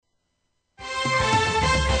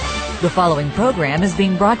The following program is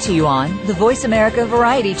being brought to you on the Voice America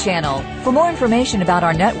Variety Channel. For more information about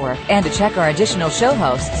our network and to check our additional show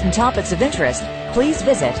hosts and topics of interest, please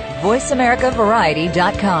visit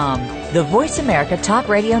voiceamericavariety.com. The Voice America Talk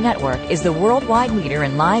Radio Network is the worldwide leader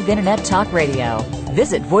in live Internet talk radio.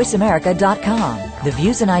 Visit voiceamerica.com. The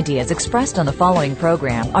views and ideas expressed on the following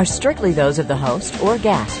program are strictly those of the host or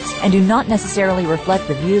guests and do not necessarily reflect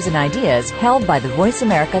the views and ideas held by the Voice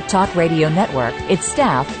America Talk Radio Network, its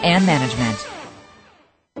staff, and management.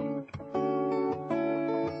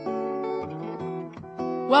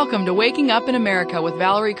 Welcome to Waking Up in America with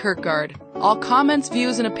Valerie Kirkgard. All comments,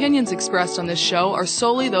 views, and opinions expressed on this show are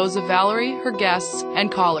solely those of Valerie, her guests,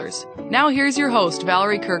 and callers. Now here's your host,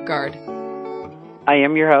 Valerie Kirkgard. I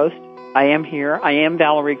am your host. I am here. I am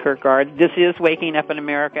Valerie Kirkgard. This is Waking Up in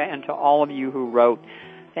America, and to all of you who wrote,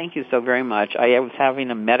 thank you so very much. I was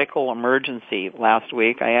having a medical emergency last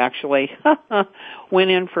week. I actually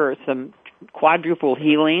went in for some quadruple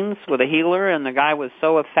healings with a healer, and the guy was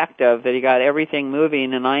so effective that he got everything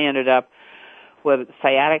moving, and I ended up with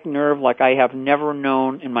sciatic nerve like I have never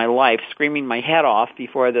known in my life, screaming my head off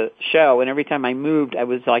before the show, and every time I moved, I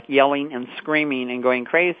was like yelling and screaming and going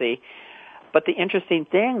crazy. But the interesting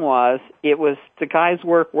thing was, it was the guy's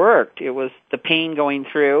work worked. It was the pain going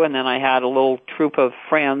through, and then I had a little troop of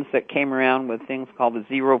friends that came around with things called the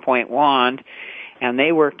 0-point wand, and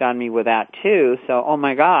they worked on me with that too. So, oh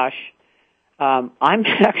my gosh, I'm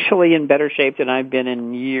actually in better shape than I've been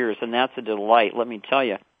in years, and that's a delight, let me tell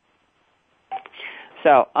you.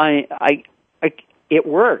 So it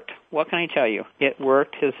worked. What can I tell you? It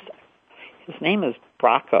worked. His name is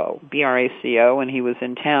Braco, B-R-A-C-O, and he was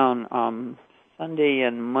in town Sunday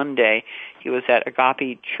and Monday. He was at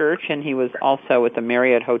Agape Church, and he was also at the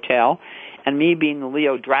Marriott Hotel. And me being the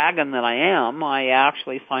Leo Dragon that I am, I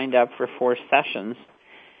actually signed up for 4 sessions.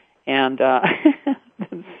 And I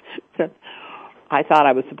thought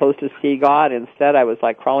I was supposed to see God. Instead, I was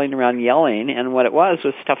like crawling around yelling, and what it was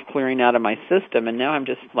stuff clearing out of my system, and now I'm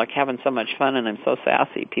just like having so much fun, and I'm so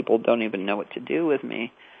sassy. People don't even know what to do with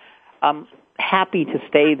me. I'm happy to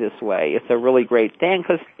stay this way. It's a really great thing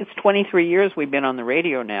because it's 23 years we've been on the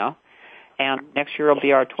radio now, and next year will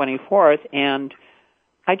be our 24th, and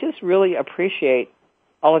I just really appreciate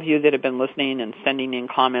all of you that have been listening and sending in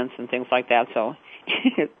comments and things like that. So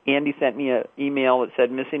Andy sent me an email that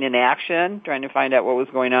said missing in action, trying to find out what was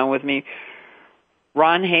going on with me.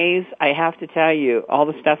 Ron Hayes, I have to tell you, all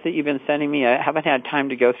the stuff that you've been sending me, I haven't had time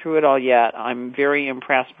to go through it all yet. I'm very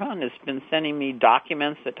impressed. Ron has been sending me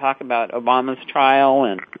documents that talk about Obama's trial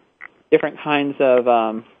and different kinds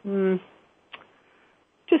of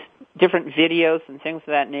just different videos and things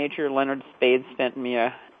of that nature. Leonard Spade sent me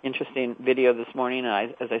a interesting video this morning,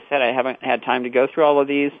 and as I said, I haven't had time to go through all of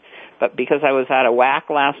these, but because I was out of whack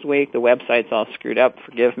last week, the website's all screwed up.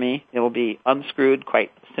 Forgive me. It will be unscrewed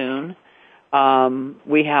quite soon.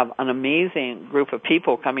 We have an amazing group of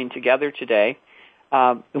people coming together today.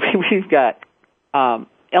 We've got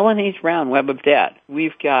Ellen H. Brown, Web of Debt.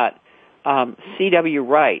 We've got C.W.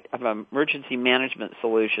 Wright of Emergency Management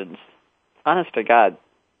Solutions. Honest to God,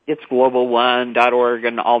 it's globalone.org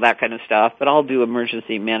and all that kind of stuff, but I'll do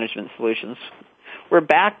emergency management solutions. We're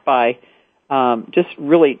backed by just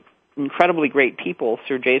really incredibly great people,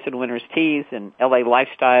 Sir Jason Winters-Tees and LA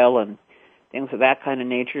Lifestyle and things of that kind of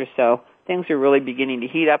nature. So things are really beginning to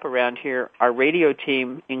heat up around here. Our radio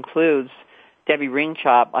team includes Debbie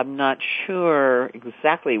Ringchop. I'm not sure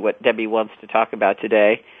exactly what Debbie wants to talk about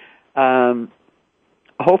today.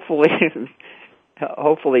 Hopefully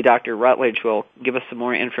Dr. Rutledge will give us some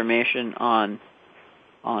more information on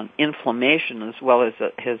inflammation as well as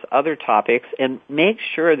his other topics, and make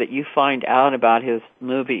sure that you find out about his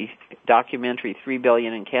movie documentary, 3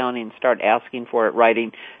 Billion and Counting. Start asking for it,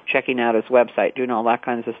 writing, checking out his website, doing all that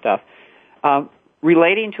kinds of stuff.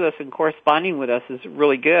 Relating to us and corresponding with us is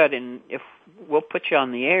really good, and if we'll put you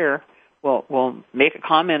on the air, we'll make a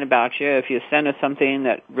comment about you if you send us something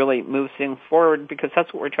that really moves things forward, because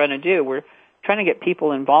that's what we're trying to do. We're trying to get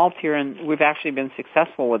people involved here, and we've actually been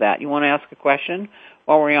successful with that. You want to ask a question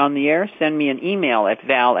while we're on the air? Send me an email at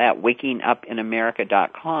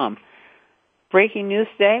val@wakingupinamerica.com. Breaking news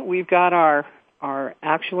today, we've got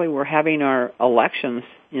we're having our elections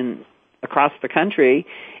across the country,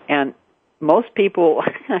 and most people,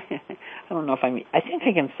 I don't know if I think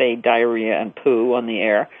I can say diarrhea and poo on the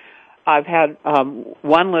air. I've had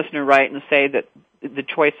one listener write and say that the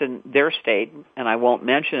choice in their state, and I won't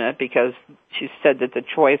mention it because she said that the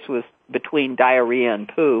choice was between diarrhea and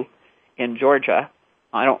poo in Georgia.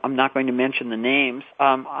 I'm not going to mention the names.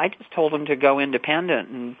 I just told them to go independent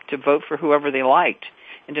and to vote for whoever they liked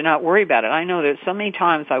and to not worry about it. I know that so many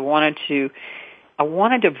times I wanted to I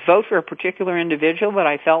wanted to vote for a particular individual, but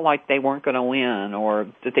I felt like they weren't going to win or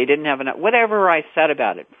that they didn't have enough, whatever I said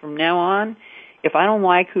about it. From now on, if I don't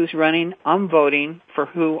like who's running, I'm voting for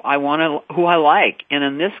who I like. And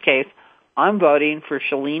in this case, I'm voting for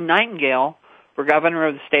Shalene Nightingale for governor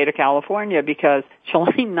of the state of California because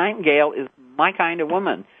Shalene Nightingale is my kind of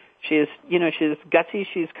woman. She's gutsy,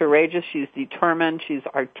 she's courageous, she's determined, she's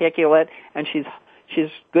articulate, and she's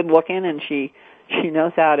good looking, and she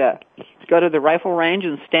knows how to go to the rifle range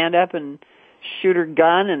and stand up and shoot her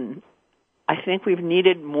gun. And I think we've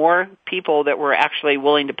needed more people that were actually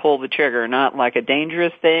willing to pull the trigger, not like a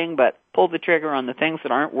dangerous thing, but pull the trigger on the things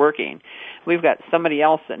that aren't working. We've got somebody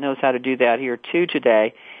else that knows how to do that here too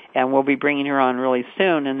today, and we'll be bringing her on really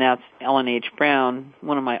soon, and that's Ellen H. Brown,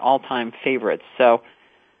 one of my all-time favorites. So,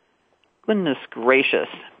 goodness gracious,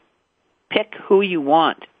 pick who you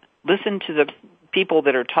want. Listen to the people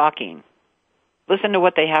that are talking. Listen to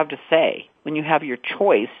what they have to say. When you have your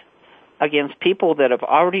choice against people that have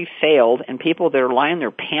already failed and people that are lying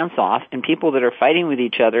their pants off and people that are fighting with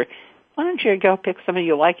each other, why don't you go pick somebody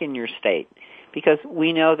you like in your state? Because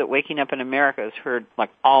we know that Waking Up in America is heard like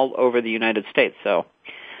all over the United States. So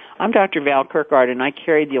I'm Dr. Val Kirkgard, and I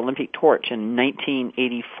carried the Olympic torch in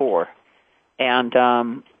 1984. And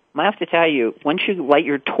I have to tell you, once you light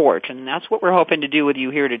your torch, and that's what we're hoping to do with you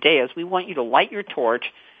here today, is we want you to light your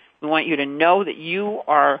torch. We want you to know that you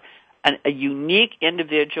are a unique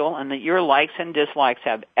individual and that your likes and dislikes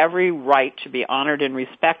have every right to be honored and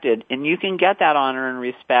respected. And you can get that honor and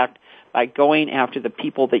respect by going after the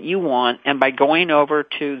people that you want and by going over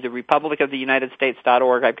to the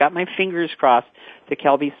republicoftheunitedstates.org. I've got my fingers crossed that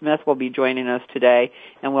Kelby Smith will be joining us today,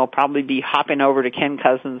 and we'll probably be hopping over to Ken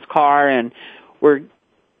Cousins' car, and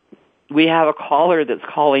we have a caller that's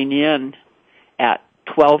calling in at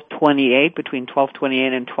 12:28, between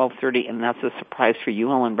 12:28 and 12:30, and that's a surprise for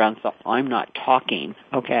you, Ellen Brown, so I'm not talking,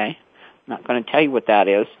 okay? I'm not going to tell you what that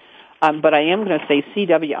is. But I am going to say,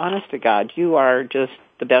 CW, honest to God, you are just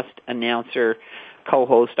the best announcer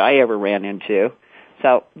co-host I ever ran into.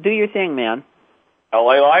 So do your thing, man.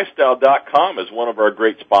 LALifestyle.com is one of our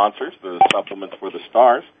great sponsors, the Supplements for the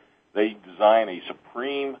Stars. They design a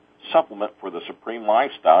supreme supplement for the supreme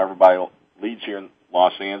lifestyle. Everybody leads here in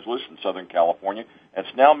Los Angeles and Southern California.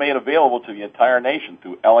 It's now made available to the entire nation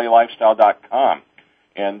through LALifestyle.com.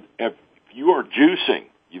 And if you are juicing,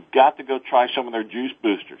 you've got to go try some of their juice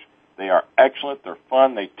boosters. They are excellent, they're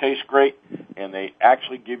fun, they taste great, and they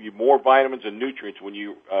actually give you more vitamins and nutrients when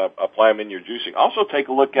you apply them in your juicing. Also take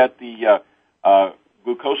a look at the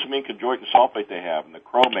glucosamine chondroitin sulfate they have, and the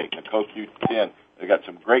chromate, and the CoQ10. They've got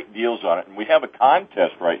some great deals on it. And we have a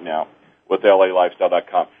contest right now with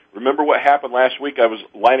LALifestyle.com. Remember what happened last week? I was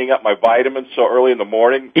lining up my vitamins so early in the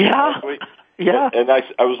morning. Last week. Yeah. And I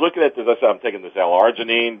was looking at this. I said, I'm taking this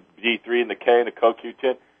L-arginine, D3, and the K, and the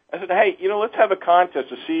CoQ10. I said, hey, let's have a contest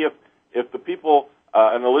to see if the people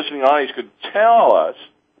in the listening audience could tell us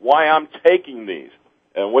why I'm taking these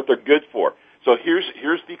and what they're good for. So here's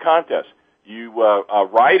the contest. You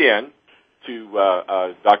write in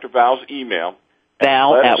to Dr. Val's email.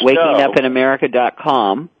 Val at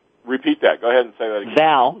wakingupinamerica.com. Repeat that. Go ahead and say that again.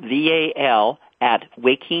 Val, V-A-L, at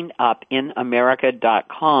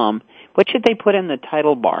wakingupinamerica.com. What should they put in the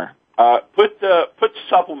title bar? Put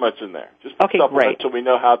supplements in there. Just put supplements great. So we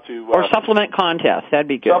know how to... or supplement contest. That'd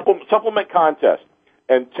be good. Supplement contest.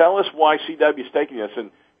 And tell us why CW is taking this.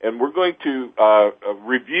 And we're going to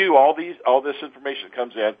review all this information that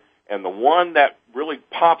comes in. And the one that really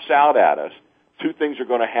pops out at us, two things are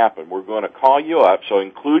going to happen. We're going to call you up, so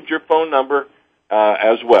include your phone number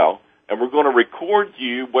as well, and we're going to record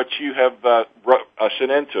you what you have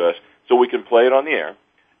sent in to us, so we can play it on the air.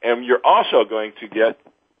 And you're also going to get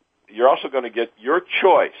your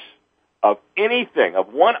choice of anything,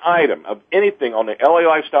 of one item, of anything on the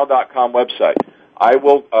LALifestyle.com website. I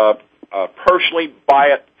will personally buy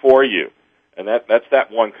it for you, and that's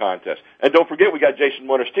that one contest. And don't forget, we got Jason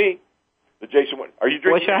Winter's tea. Are you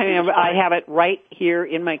drinking? I have it right here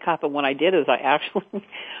in my cup, and what I did is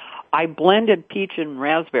I blended peach and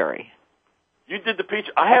raspberry. You did the peach?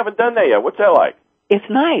 I haven't done that yet. What's that like? It's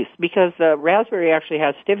nice because the raspberry actually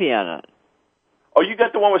has stevia in it. Oh, you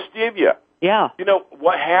got the one with stevia? Yeah. You know,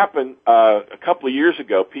 what happened a couple of years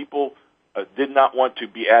ago, people did not want to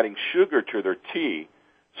be adding sugar to their tea,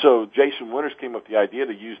 so Jason Winters came up with the idea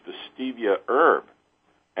to use the stevia herb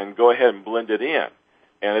and go ahead and blend it in.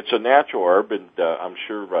 And it's a natural herb, and I'm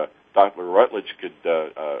sure Dr. Rutledge could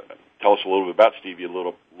tell us a little bit about stevia a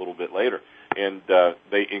little bit later. And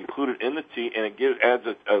they include it in the tea, and it adds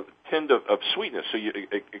a tint of sweetness. So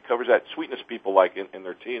it covers that sweetness people like in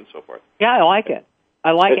their tea and so forth. Yeah, I like it.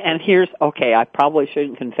 And I probably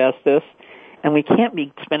shouldn't confess this, and we can't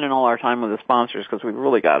be spending all our time with the sponsors because we've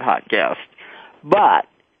really got hot guests. But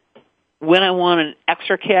when I want an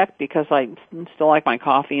extra kick, because I still like my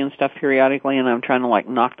coffee and stuff periodically, and I'm trying to like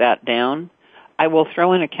knock that down, I will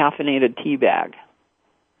throw in a caffeinated tea bag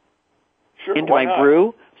into my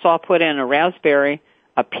brew. So I'll put in a raspberry,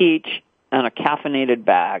 a peach, and a caffeinated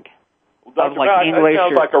bag. Well, Dr. Matt, that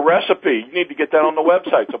sounds like a recipe. You need to get that on the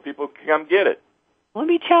website so people can come get it. Let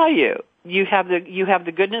me tell you, you have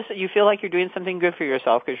the goodness that you feel like you're doing something good for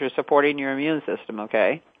yourself because you're supporting your immune system,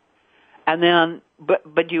 okay? And then,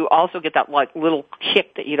 but you also get that like little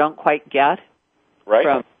kick that you don't quite get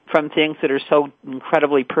from things that are so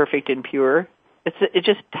incredibly perfect and pure. It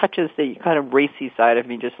just touches the kind of racy side of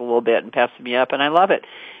me just a little bit and peps me up, and I love it.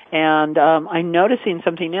 And I'm noticing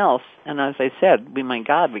something else, and as I said, my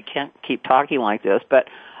God, we can't keep talking like this, but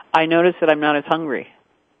I notice that I'm not as hungry.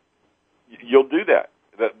 You'll do that.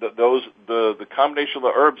 The combination of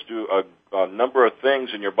the herbs do a number of things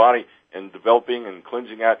in your body in developing and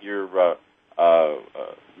cleansing out your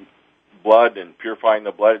blood and purifying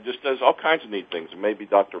the blood. It just does all kinds of neat things. And maybe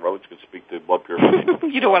Dr. Rhodes could speak to blood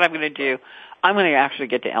purification. You know what I'm going to do? I'm going to actually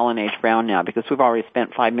get to Ellen H. Brown now because we've already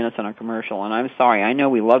spent 5 minutes on a commercial, and I'm sorry. I know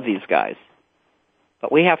we love these guys,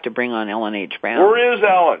 but we have to bring on Ellen H. Brown. Where is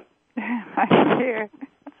Ellen? I'm here.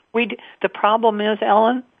 The problem is,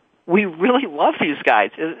 Ellen, we really love these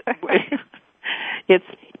guys. It's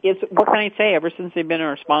what can I say? Ever since they've been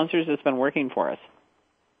our sponsors, it's been working for us.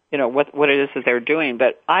 You know, what it is that they're doing.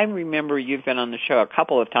 But I remember you've been on the show a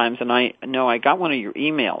couple of times, and I know I got one of your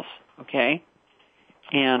emails, okay?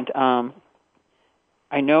 And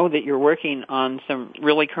I know that you're working on some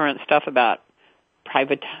really current stuff about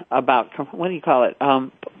what do you call it?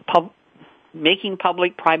 Making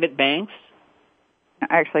public private banks?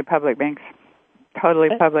 Actually, public banks. Totally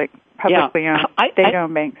publicly owned,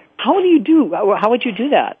 state-owned banks. How would you do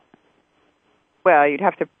that? Well, you'd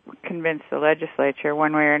have to convince the legislature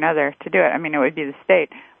one way or another to do it. I mean, it would be the state.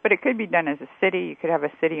 But it could be done as a city. You could have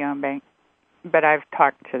a city-owned bank. But I've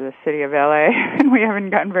talked to the city of L.A., and we haven't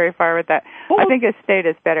gotten very far with that. I think a state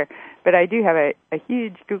is better. But I do have a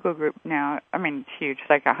huge Google group now. I mean, it's huge. It's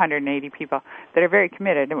like 180 people that are very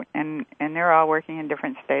committed, and they're all working in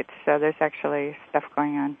different states. So there's actually stuff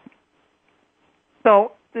going on.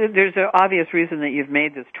 So there's an obvious reason that you've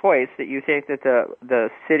made this choice, that you think that the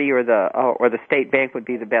city or the state bank would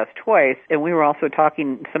be the best choice. And we were also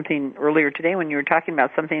talking something earlier today when you were talking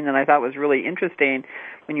about something that I thought was really interesting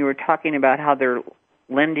when you were talking about how they're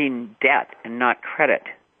lending debt and not credit.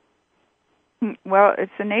 Well,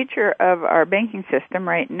 it's the nature of our banking system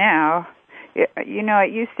right now. It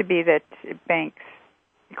used to be that banks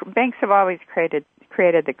have always created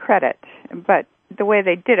the credit, but the way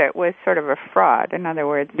they did it was sort of a fraud. In other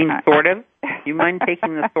words, sort of. You mind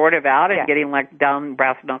taking the sort of out and getting like down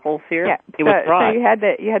brass knuckles here? Yeah, it was fraud. So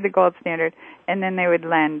you had the gold standard, and then they would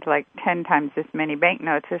lend like 10 times as many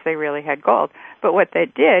banknotes as they really had gold. But what they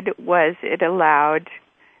did was it allowed,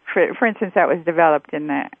 for instance, that was developed in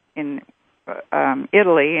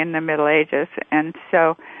Italy in the Middle Ages, and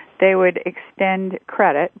so they would extend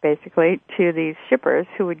credit basically to these shippers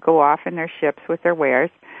who would go off in their ships with their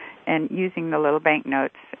wares and using the little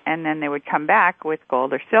banknotes, and then they would come back with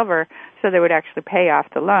gold or silver, so they would actually pay off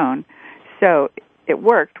the loan. So it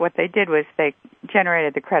worked. What they did was they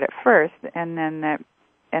generated the credit first, and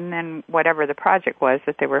then whatever the project was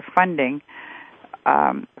that they were funding,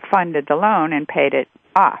 funded the loan and paid it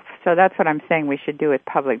off. So that's what I'm saying we should do with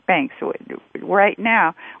public banks. Right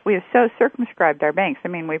now, we have so circumscribed our banks. I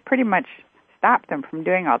mean, we pretty much stopped them from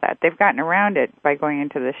doing all that. They've gotten around it by going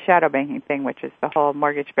into the shadow banking thing, which is the whole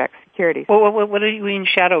mortgage-backed securities. Well, what do you mean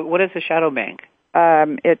shadow? What is a shadow bank?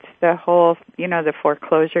 It's the whole, the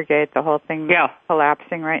foreclosure gate, the whole thing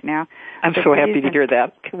collapsing right now. I'm so happy to hear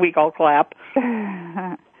that. Can we all clap?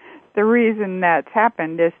 The reason that's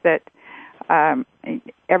happened is that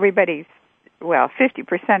everybody's, 50%,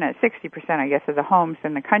 60%, I guess, of the homes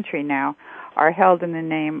in the country now are held in the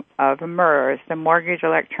name of MERS, the Mortgage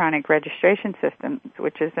Electronic Registration System,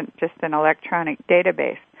 which isn't just an electronic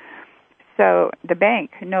database. So the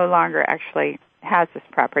bank no longer actually has this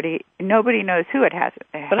property. Nobody knows who it has.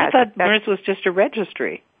 But I thought MERS was just a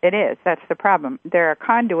registry. It is. That's the problem. They're a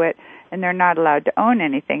conduit, and they're not allowed to own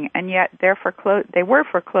anything, and yet they were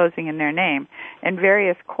foreclosing in their name. And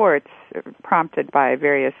various courts, prompted by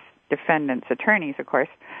various defendants' attorneys, of course,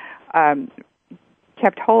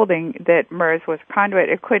 kept holding that MERS was a conduit.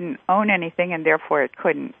 It couldn't own anything, and therefore it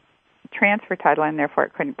couldn't transfer title, and therefore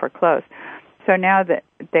it couldn't foreclose. So now that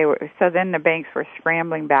then the banks were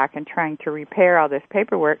scrambling back and trying to repair all this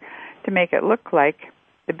paperwork to make it look like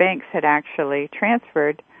the banks had actually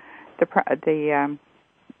transferred the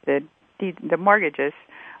the mortgages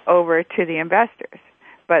over to the investors.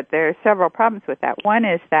 But there are several problems with that. One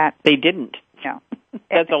is that they didn't. No,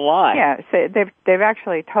 that's a lie. Yeah, so they've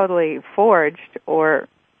actually totally forged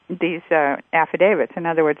these affidavits. In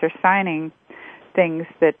other words, they're signing things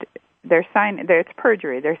that it's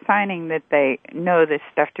perjury. They're signing that they know this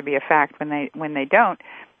stuff to be a fact when they don't,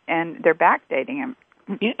 and they're backdating them.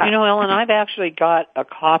 You know, Ellen, I've actually got a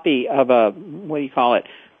copy of a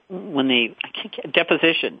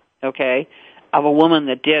deposition, okay, of a woman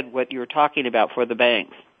that did what you were talking about for the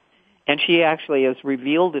banks. And she actually has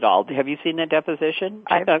revealed it all. Have you seen that deposition?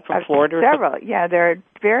 I've from Florida? Several. Yeah, there are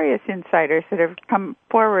various insiders that have come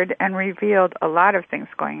forward and revealed a lot of things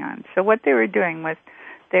going on. So what they were doing was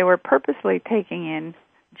they were purposely taking in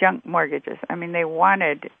junk mortgages. I mean, they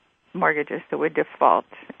wanted mortgages that would default,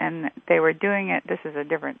 and they were doing it. This is a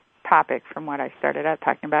different topic from what I started out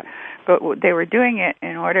talking about, but they were doing it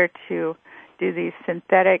in order to do these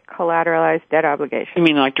synthetic collateralized debt obligations. You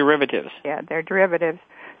mean like derivatives? Yeah, they're derivatives.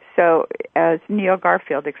 So as Neil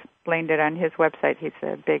Garfield explained it on his website, he's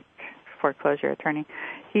a big foreclosure attorney,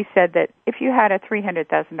 he said that if you had a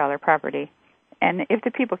 $300,000 property, and if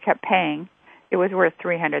the people kept paying, it was worth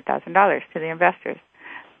 $300,000 to the investors.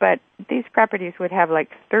 But these properties would have like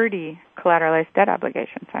 30 collateralized debt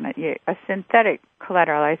obligations on it. A synthetic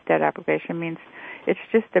collateralized debt obligation means it's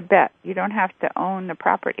just a bet. You don't have to own the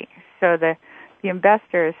property. So the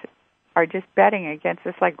investors are just betting against.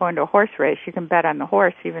 It's like going to a horse race. You can bet on the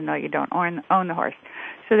horse even though you don't own the horse.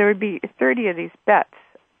 So there would be 30 of these bets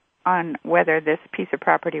on whether this piece of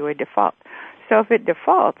property would default. So if it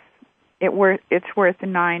defaults, it's worth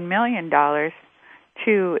 $9 million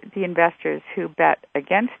to the investors who bet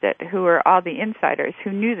against it, who are all the insiders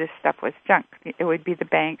who knew this stuff was junk. It would be the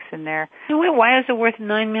banks and their... Wait, why is it worth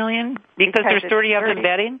 $9 million? Because there's 30 of them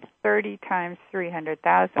betting? 30 times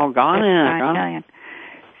 300,000. Oh, gone in. $9 million.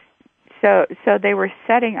 So they were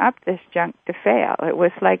setting up this junk to fail. It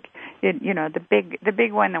was like, the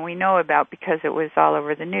big one that we know about because it was all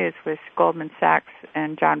over the news was Goldman Sachs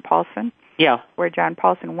and John Paulson. Yeah. Where John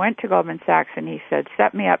Paulson went to Goldman Sachs and he said,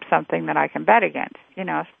 set me up something that I can bet against.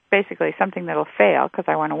 Basically something that'll fail because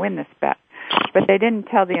I want to win this bet. But they didn't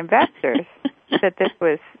tell the investors that this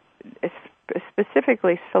was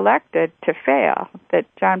specifically selected to fail, that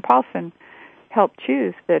John Paulson helped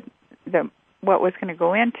choose what was going to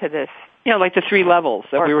go into this. Yeah, like the 3 levels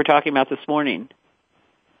that we were talking about this morning.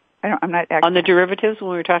 I'm not on the derivatives,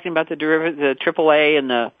 when we were talking about the AAA and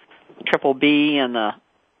the triple B and the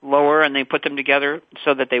lower, and they put them together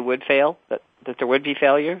so that they would fail, that there would be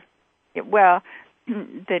failure? Well,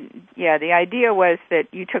 the idea was that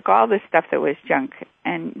you took all this stuff that was junk,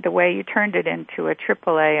 and the way you turned it into a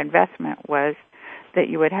AAA investment was that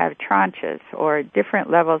you would have tranches or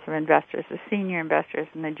different levels of investors, the senior investors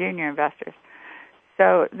and the junior investors.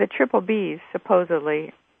 So the triple Bs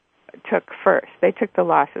supposedly took first. They took the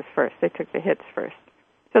losses first. They took the hits first.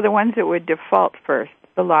 So the ones that would default first,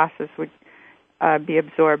 the losses would be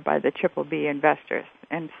absorbed by the triple B investors.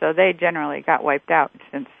 And so they generally got wiped out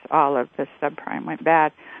since all of the subprime went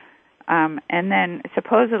bad. And then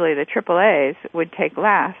supposedly the AAAs would take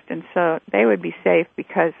last, and so they would be safe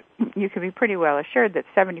because you could be pretty well assured that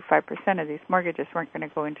 75% of these mortgages weren't going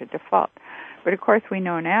to go into default. But of course we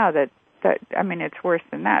know now that it's worse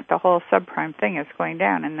than that. The whole subprime thing is going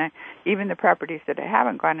down, and even the properties that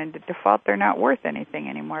haven't gone into default, they're not worth anything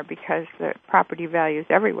anymore because the property values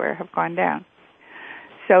everywhere have gone down.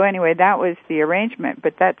 So anyway, that was the arrangement,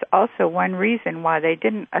 but that's also one reason why they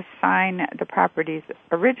didn't assign the properties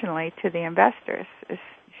originally to the investors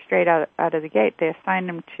straight out of the gate. They assigned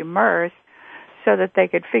them to MERS so that they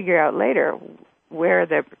could figure out later where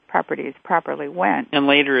the properties properly went. And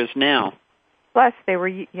later is now. Plus, they were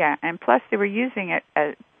using it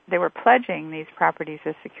they were pledging these properties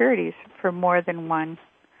as securities for more than one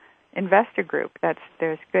investor group.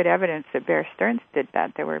 There's good evidence that Bear Stearns did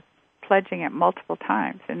that. They were pledging it multiple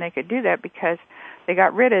times, and they could do that because they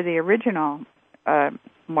got rid of the original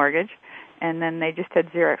mortgage, and then they just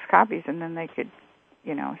had Xerox copies, and then they could,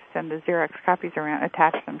 send the Xerox copies around,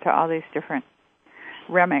 attach them to all these different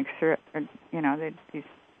REMICs or these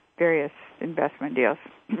various investment deals.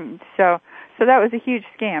 So that was a huge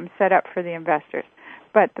scam set up for the investors.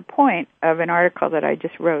 But the point of an article that I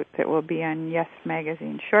just wrote that will be on Yes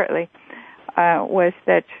Magazine shortly was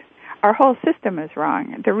that our whole system is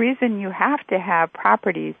wrong. The reason you have to have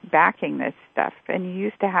properties backing this stuff, and you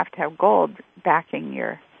used to have gold backing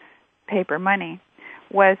your paper money,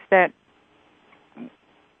 was that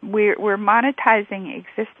we're monetizing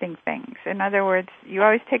existing things. In other words, you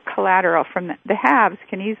always take collateral from the haves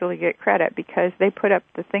can easily get credit because they put up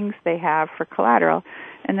the things they have for collateral,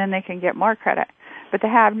 and then they can get more credit. But the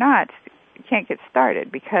have-nots can't get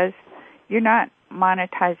started because you're not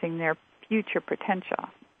monetizing their future potential.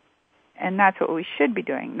 And that's what we should be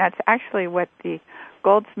doing. That's actually what the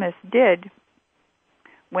goldsmiths did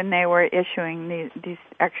when they were issuing these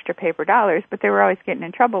extra paper dollars, but they were always getting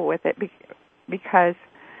in trouble with it because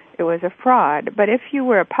it was a fraud. But if you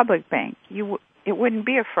were a public bank, it wouldn't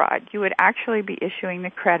be a fraud. You would actually be issuing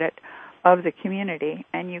the credit of the community,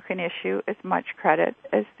 and you can issue as much credit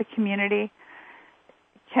as the community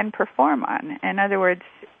can perform on. In other words,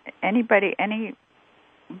 any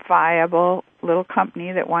viable little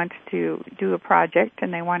company that wants to do a project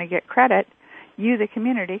and they want to get credit, you, the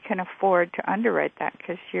community, can afford to underwrite that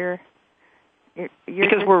because you're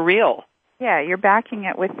because we're real. Yeah, you're backing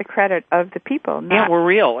it with the credit of the people. We're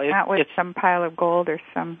real. Not with some pile of gold or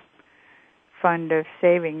some fund of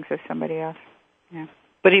savings of somebody else. Yeah.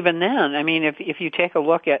 But even then, I mean, if you take a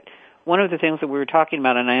look at one of the things that we were talking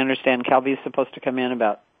about, and I understand Calvi's supposed to come in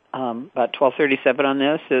about 12:37 on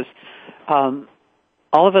this, is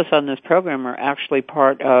all of us on this program are actually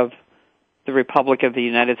part of the Republic of the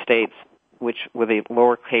United States, which with a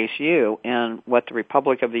lowercase u. And what the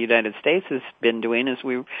Republic of the United States has been doing is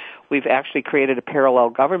we've actually created a parallel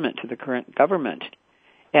government to the current government.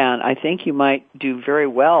 And I think you might do very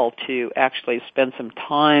well to actually spend some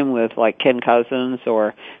time with like Ken Cousins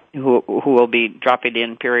or who will be dropping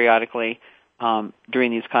in periodically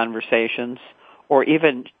during these conversations, or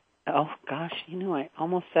even, oh gosh, I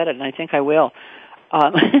almost said it and I think I will.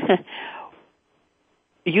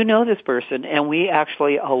 You know this person, and we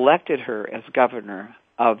actually elected her as governor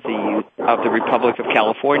of the Republic of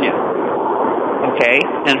California. Okay,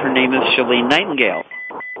 and her name is Shalene Nightingale.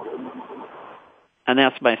 And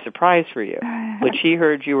that's my surprise for you. When she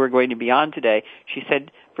heard you were going to be on today, she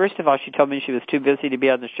said, first of all, she told me she was too busy to be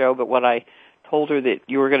on the show, but when I told her that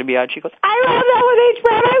you were going to be on, she goes, I love Ellen H.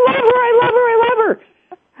 Brown, I love her, I love her, I love her.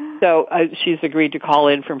 So she's agreed to call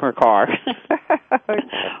in from her car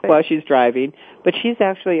while she's driving. But she's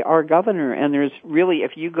actually our governor, and there's really,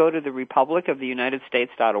 if you go to the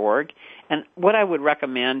republicoftheunitedstates.org, and what I would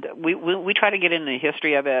recommend, we try to get into the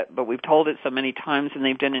history of it, but we've told it so many times, and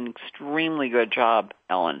they've done an extremely good job,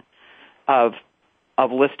 Ellen, of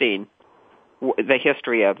listing the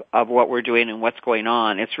history of what we're doing and what's going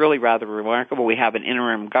on. It's really rather remarkable. We have an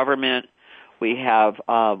interim government. We have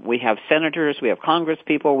senators, we have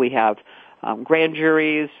congresspeople, we have grand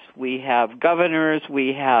juries, we have governors,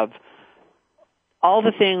 we have all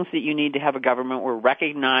the things that you need to have a government. We're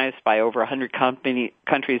recognized by over 100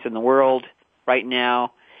 countries in the world right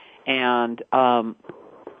now, and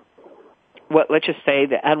let's just say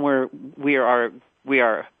that, and we are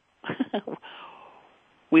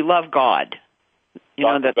we love God.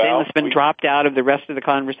 That thing that's been dropped out of the rest of the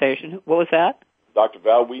conversation. What was that? Dr.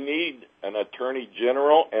 Val, we need an attorney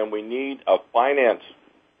general and we need a finance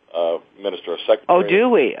minister, a secretary. Oh, do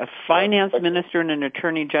we? A finance minister and an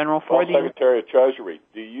attorney general for the Secretary of Treasury.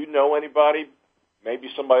 Do you know anybody? Maybe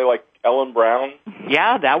somebody like Ellen Brown?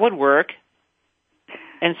 Yeah, that would work.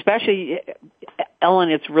 And especially,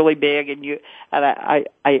 Ellen, it's really big, and I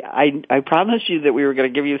promised you that we were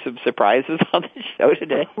going to give you some surprises on the show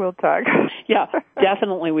today. We'll talk. Yeah,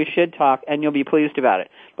 definitely we should talk, and you'll be pleased about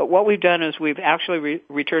it. But what we've done is we've actually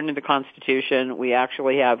returned to the Constitution. We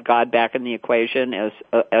actually have God back in the equation as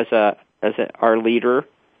our leader.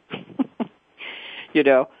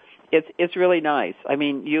 It's really nice. I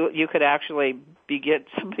mean, you could actually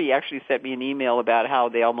somebody actually sent me an email about how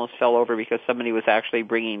they almost fell over because somebody was actually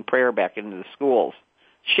bringing prayer back into the schools,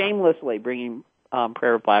 shamelessly bringing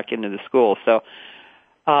prayer back into the schools. So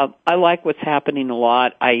I like what's happening a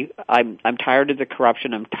lot. I'm tired of the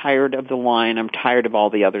corruption. I'm tired of the lying. I'm tired of all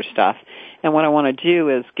the other stuff. And what I want to do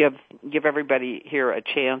is give everybody here a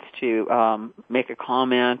chance to make a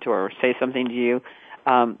comment or say something to you.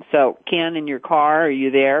 So, Ken, in your car, are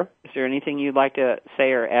you there? Is there anything you'd like to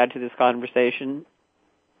say or add to this conversation?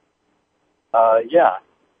 Yeah.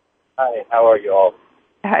 Hi, how are you all?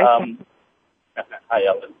 Hi. Hi,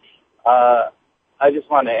 Ellen. I just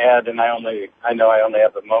want to add, and I know I only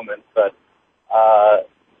have a moment, but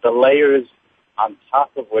the layers on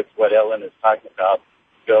top of which what Ellen is talking about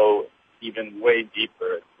go even way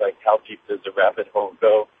deeper. It's like how deep does the rabbit hole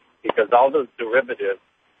go? Because all those derivatives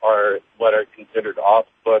are what are considered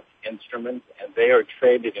off-book instruments, and they are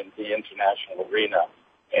traded in the international arena.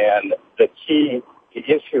 And the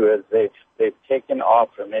issue is they've taken off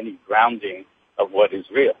from any grounding of what is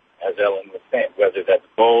real, as Ellen was saying, whether that's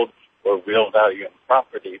gold or real value in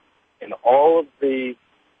property. And all of the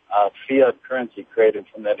fiat currency created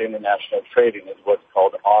from that international trading is what's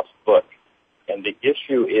called off-book. And the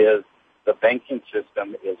issue is the banking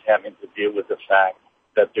system is having to deal with the fact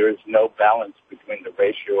that there is no balance between the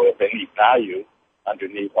ratio of any value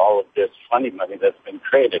underneath all of this funny money that's been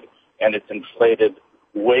created, and it's inflated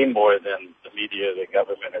way more than the media, the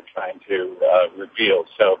government are trying to reveal.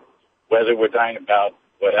 So whether we're talking about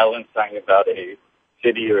what Ellen's talking about, a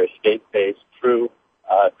city or a state-based, true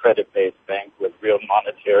credit-based bank with real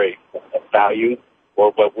monetary value,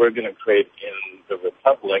 or what we're going to create in the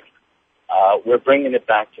Republic, we're bringing it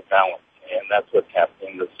back to balance, and that's what's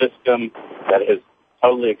happening. The system that has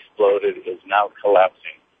totally exploded is now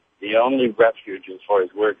collapsing. The only refuge, as far as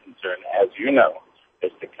we're concerned, as you know,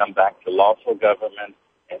 is to come back to lawful government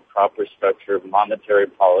and proper structure of monetary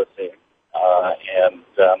policy and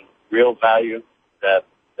real value that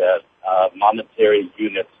monetary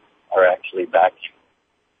units are actually backing.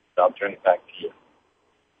 So I'll turn it back to you.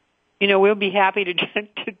 You know, we'll be happy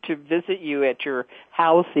to visit you at your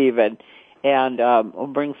house even, and we'll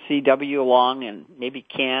bring CW along and maybe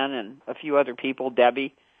Ken and a few other people,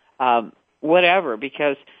 Debbie, whatever,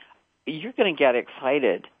 because you're going to get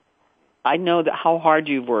excited. I know that how hard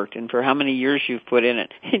you've worked and for how many years you've put in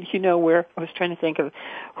it. And you know where, I was trying to think of,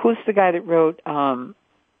 who's the guy that wrote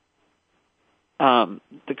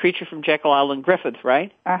The Creature from Jekyll Island, Griffith,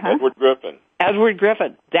 right? Uh-huh. Edward Griffin. Edward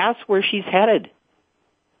Griffin. That's where she's headed.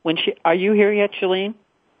 Are you here yet, Shalene?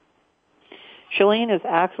 Shalene is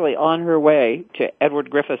actually on her way to Edward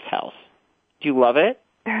Griffith's house. Do you love it?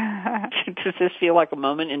 Does this feel like a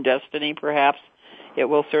moment in destiny, perhaps? It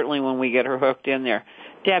will certainly when we get her hooked in there.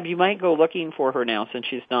 Deb, you might go looking for her now since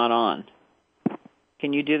she's not on.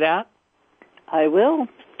 Can you do that? I will.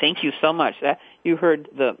 Thank you so much. You heard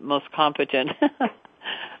the most competent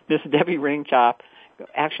Miss Debbie Ringchop,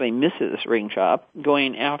 actually Mrs. Ringchop,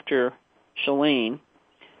 going after Shalene.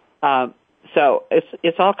 So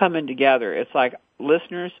it's all coming together. It's like,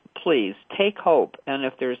 listeners, please take hope. And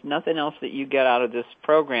if there's nothing else that you get out of this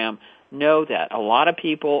program, know that a lot of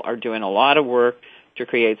people are doing a lot of work to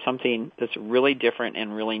create something that's really different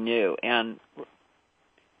and really new. And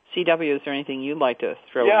CW, is there anything you'd like to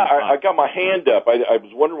throw in? Yeah, I got my hand up. I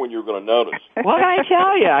was wondering when you were going to notice. What did I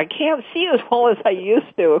tell you? I can't see as well as I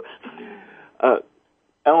used to.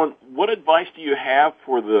 Ellen, what advice do you have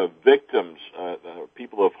for the victims,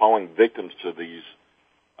 people who are falling victims to these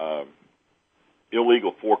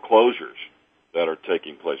illegal foreclosures that are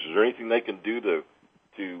taking place? Is there anything they can do to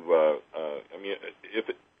I mean,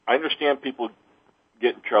 I understand people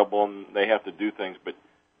get in trouble and they have to do things, but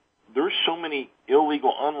there's so many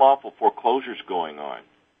illegal, unlawful foreclosures going on.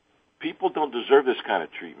 People don't deserve this kind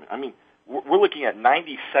of treatment. I mean, we're looking at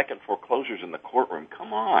 90-second foreclosures in the courtroom.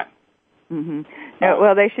 Come on. Mm-hmm. No,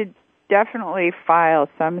 well, they should definitely file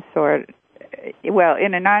some sort. Well,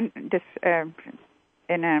 in a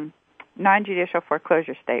non-judicial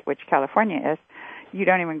foreclosure state, which California is, you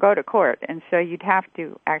don't even go to court, and so you'd have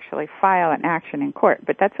to actually file an action in court.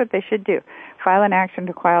 But that's what they should do: file an action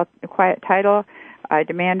to quiet title,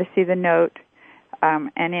 demand to see the note,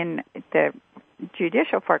 and in the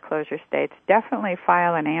judicial foreclosure states, definitely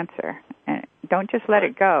file an answer. And don't just let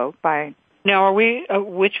it go by. Now, are we?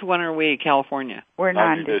 Which one are we? California. We're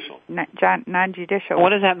non-judicial. Non-judicial.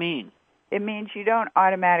 What does that mean? It means you don't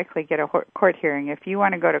automatically get a court hearing. If you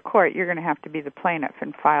want to go to court, you're going to have to be the plaintiff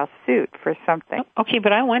and file suit for something. Okay,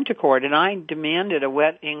 but I went to court and I demanded a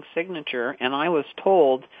wet ink signature, and I was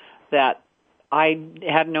told that I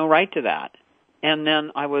had no right to that. And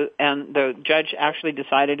then and the judge actually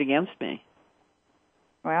decided against me.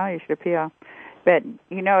 Well, you should appeal. But,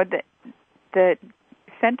 you know, the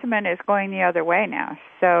sentiment is going the other way now.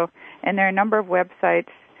 So, and there are a number of websites.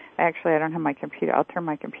 Actually, I don't have my computer. I'll turn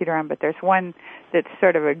my computer on, but there's one that's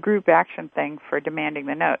sort of a group action thing for demanding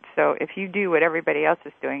the notes. So if you do what everybody else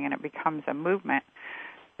is doing and it becomes a movement,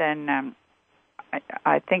 then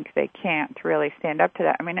I think they can't really stand up to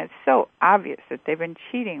that. I mean, it's so obvious that they've been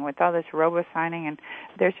cheating with all this robo-signing, and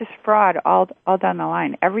there's just fraud all down the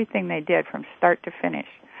line. Everything they did from start to finish,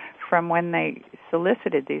 from when they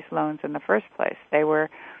solicited these loans in the first place,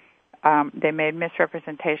 they made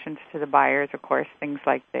misrepresentations to the buyers, of course, things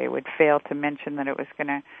like they would fail to mention that it was going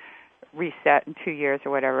to reset in 2 years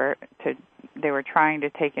or whatever. They were trying to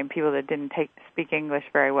take in people that didn't speak English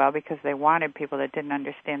very well because they wanted people that didn't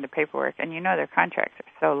understand the paperwork. And you know their contracts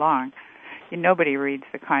are so long. Nobody reads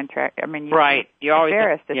the contract. I mean, you're always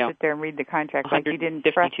embarrassed to sit there and read the contract like you didn't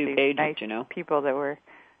trust these pages, nice people that were,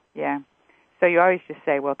 So you always just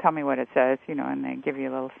say, well, tell me what it says, and they give you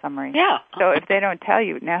a little summary. Yeah. So if they don't tell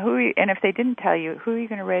you, now and if they didn't tell you, who are you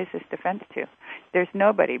going to raise this defense to? There's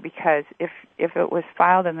nobody, because if it was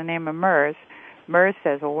filed in the name of MERS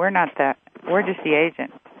says, well, we're just the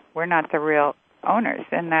agent. We're not the real owners.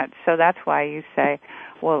 And so that's why you say,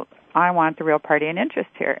 well, I want the real party in interest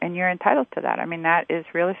here, and you're entitled to that. I mean, that is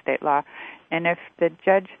real estate law. And if the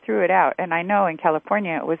judge threw it out, and I know in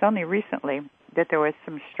California it was only recently that there was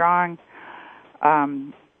some strong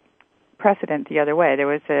precedent the other way. There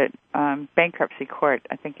was a bankruptcy court,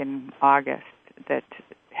 I think in August, that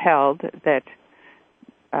held that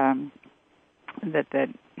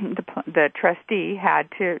the trustee had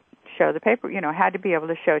to show the paper, had to be able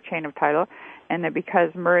to show chain of title, and that because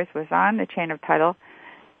MERS was on the chain of title,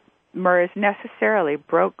 MERS necessarily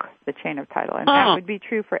broke the chain of title. And that would be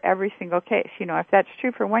true for every single case. If that's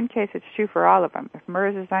true for one case, it's true for all of them. If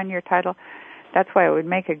MERS is on your title, that's why it would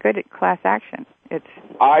make a good class action.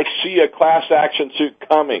 I see a class action suit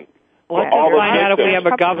coming. Let's find out if we have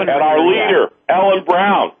a governor. And our leader, Ellen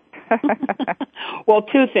Brown. Well,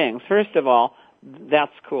 two things. First of all,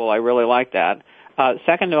 that's cool. I really like that.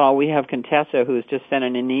 Second of all, we have Contessa, who's just sent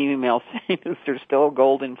an email saying, is there still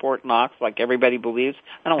gold in Fort Knox like everybody believes?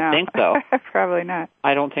 I don't think so. Probably not.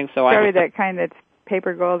 I don't think so. Probably that kind that's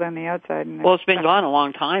paper gold on the outside. Well, it's been gone a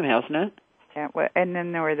long time, hasn't it? Yeah, and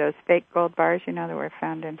then there were those fake gold bars, that were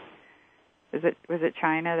found in, was it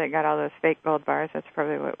China that got all those fake gold bars? That's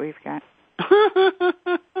probably what we've got.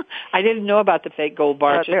 I didn't know about the fake gold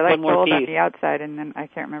bars. They're like one more gold piece on the outside, and then I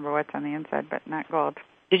can't remember what's on the inside, but not gold.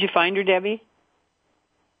 Did you find her, Debbie?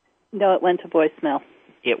 No, it went to voicemail.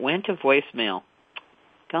 It went to voicemail.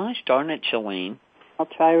 Gosh darn it, Shalene. I'll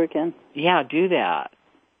try her again. Yeah, do that.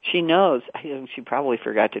 She knows. She probably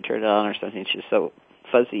forgot to turn it on or something. She's so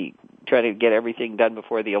fuzzy trying to get everything done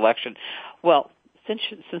before the election. Well, since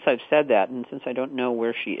I've said that, and since I don't know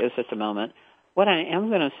where she is at the moment, what I am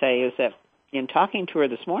going to say is that in talking to her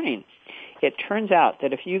this morning, it turns out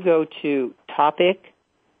that if you go to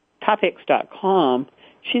topics.com,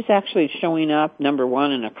 she's actually showing up number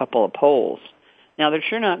one in a couple of polls. Now, they're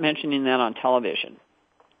sure not mentioning that on television.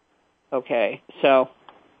 Okay, so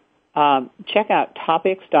check out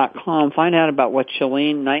topics.com. Find out about what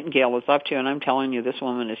Shalene Nightingale is up to, and I'm telling you, this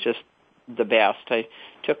woman is just the best. I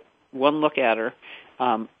took one look at her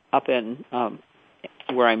up in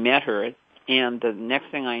where I met her, and the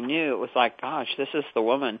next thing I knew, it was like, gosh, this is the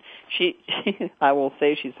woman. She I will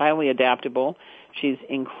say she's highly adaptable. She's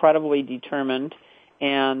incredibly determined.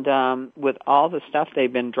 And with all the stuff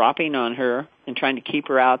they've been dropping on her and trying to keep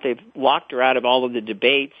her out, they've locked her out of all of the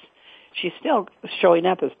debates. She's still showing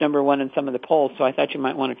up as number one in some of the polls, so I thought you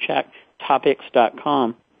might want to check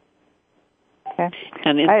topics.com. Okay.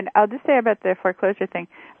 And I'll just say about the foreclosure thing,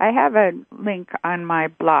 I have a link on my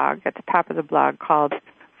blog at the top of the blog called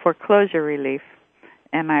Foreclosure Relief,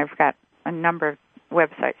 and I've got a number of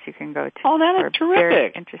websites you can go to. Oh, that is terrific.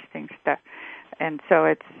 Very interesting stuff. And so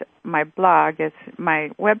it's my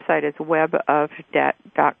website is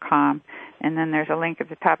webofdebt.com, and then there's a link at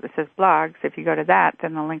the top that says blogs. If you go to that,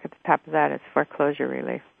 then the link at the top of that is Foreclosure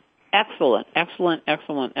Relief. Excellent. I have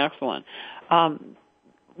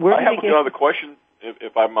another question,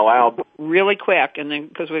 if I'm allowed. Really quick, and then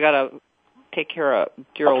because we got to take care of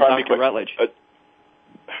dear old Dr. Rutledge.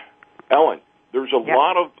 Ellen, there's a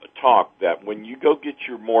lot of talk that when you go get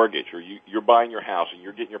your mortgage or you're buying your house and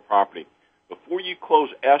you're getting your property, before you close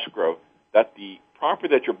escrow, that the property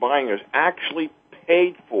that you're buying is actually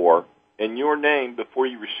paid for in your name before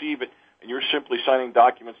you receive it, and you're simply signing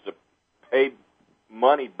documents to pay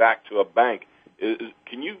money back to a bank.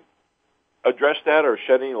 Can you address that or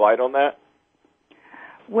shed any light on that?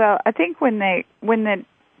 Well, I think when the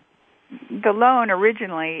loan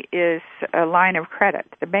originally is a line of credit,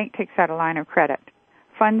 the bank takes out a line of credit,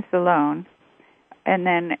 funds the loan, and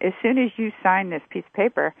then as soon as you sign this piece of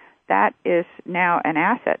paper, that is now an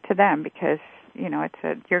asset to them because,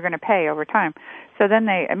 you're going to pay over time. So then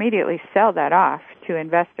they immediately sell that off to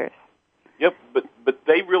investors. Yep, but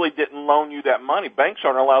they really didn't loan you that money. Banks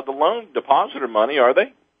aren't allowed to loan depositor money, are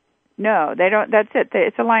they? No, they don't. That's it.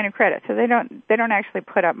 It's a line of credit, so they don't actually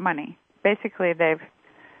put up money. Basically, they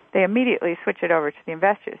immediately switch it over to the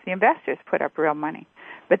investors. The investors put up real money.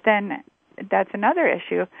 But then that's another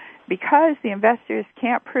issue because the investors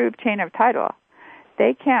can't prove chain of title.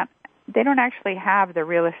 They don't actually have the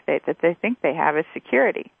real estate that they think they have as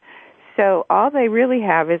security. So all they really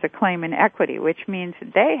have is a claim in equity, which means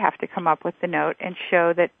they have to come up with the note and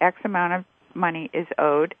show that X amount of money is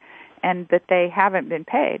owed and that they haven't been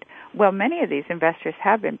paid. Well, many of these investors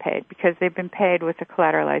have been paid because they've been paid with the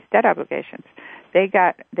collateralized debt obligations. They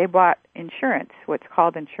bought insurance, what's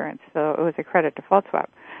called insurance, so it was a credit default swap.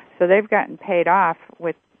 So they've gotten paid off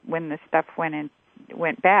when the stuff went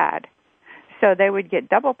bad. So they would get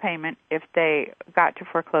double payment if they got to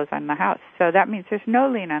foreclose on the house. So that means there's no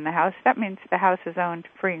lien on the house. That means the house is owned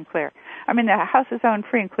free and clear. I mean, the house is owned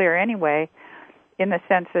free and clear anyway in the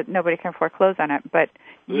sense that nobody can foreclose on it, but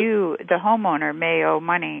you, the homeowner, may owe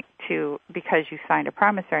money because you signed a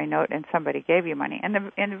promissory note and somebody gave you money, and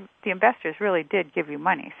the investors really did give you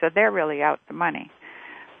money, so they're really out the money.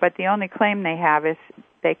 But the only claim they have is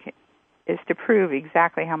to prove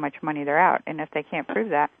exactly how much money they're out, and if they can't prove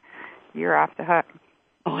that, you're off the hook.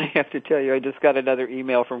 Oh, I have to tell you, I just got another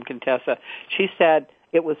email from Contessa. She said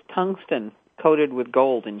it was tungsten coated with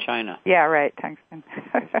gold in China. Yeah, right, tungsten.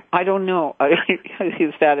 I don't know.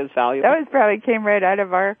 Is that as valuable? That probably came right out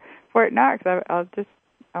of our Fort Knox.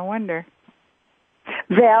 I wonder.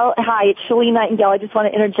 Val, hi, it's Shalene Nightingale. I just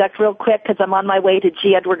want to interject real quick because I'm on my way to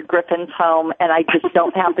G. Edward Griffin's home, and I just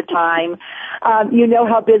don't have the time. You know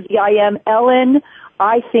how busy I am. Ellen,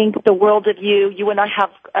 I think the world of you. You and I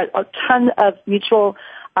have a ton of mutual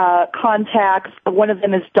contacts. One of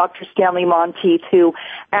them is Dr. Stanley Monteith, who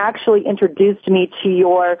actually introduced me to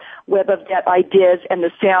your Web of Debt Ideas and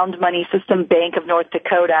the Sound Money System Bank of North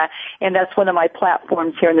Dakota, and that's one of my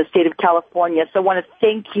platforms here in the state of California. So I want to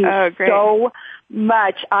thank you so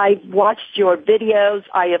much. I've watched your videos.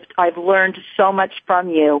 I've learned so much from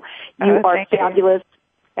you. You are fabulous,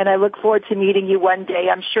 and I look forward to meeting you one day.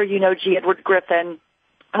 I'm sure you know G. Edward Griffin.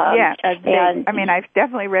 I've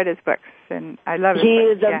definitely read his books, and I love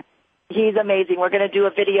his books. He's amazing. We're going to do a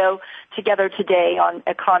video together today on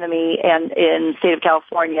economy and in the state of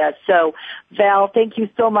California. So, Val, thank you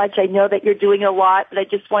so much. I know that you're doing a lot, but I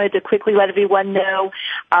just wanted to quickly let everyone know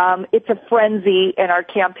it's a frenzy in our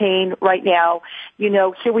campaign right now. You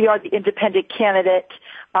know, here we are, the independent candidate.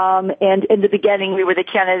 And in the beginning, we were the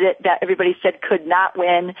candidate that everybody said could not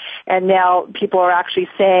win. And now people are actually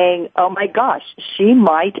saying, oh my gosh, she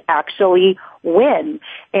might actually win.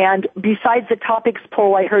 And besides the topics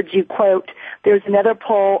poll I heard you quote, there's another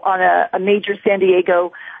poll on a major San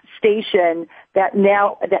Diego station that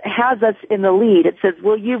has us in the lead. It says,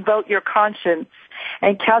 will you vote your conscience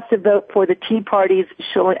and cast a vote for the Tea Party's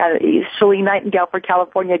Shalene Nightingale for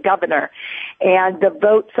California governor? And the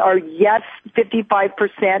votes are yes,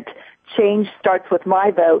 55%. Change starts with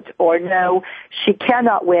my vote, or no, she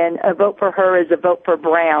cannot win. A vote for her is a vote for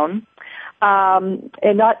Brown.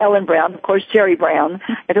 And not Ellen Brown, of course, Jerry Brown.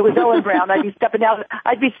 If it was Ellen Brown, I'd be stepping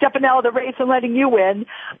out of the race and letting you win.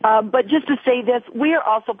 But just to say this, we are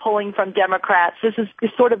also polling from Democrats. This is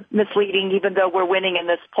sort of misleading, even though we're winning in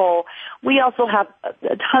this poll. We also have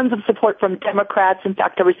tons of support from Democrats. In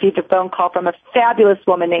fact, I received a phone call from a fabulous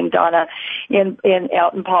woman named Donna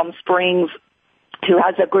out in Palm Springs, who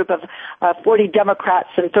has a group of 40 Democrats,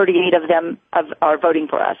 and 38 of them are voting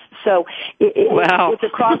for us. So it's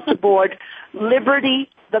across the board. Liberty,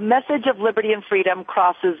 the message of liberty and freedom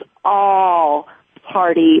crosses all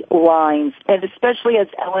party lines, and especially as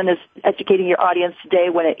Ellen is educating your audience today,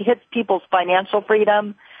 when it hits people's financial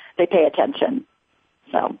freedom, they pay attention.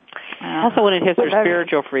 So also when it hits their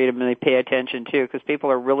spiritual freedom, they pay attention too, because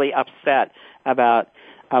people are really upset about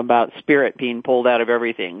spirit being pulled out of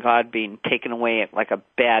everything, God being taken away like a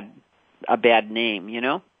bad name, you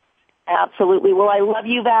know? Absolutely. Well, I love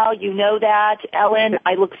you, Val. You know that. Ellen,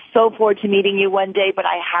 I look so forward to meeting you one day, but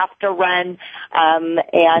I have to run.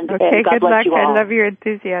 And God good bless luck. you all. I love your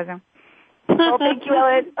enthusiasm. Well, thank you,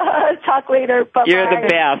 Ellen. Talk later. Bye-bye. You're the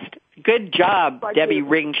best. Good job, Debbie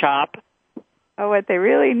Ringchop. Oh, what they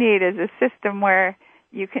really need is a system where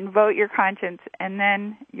you can vote your conscience, and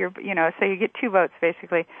then so you get two votes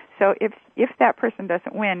basically. So if that person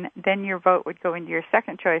doesn't win, then your vote would go into your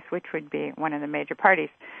second choice, which would be one of the major parties.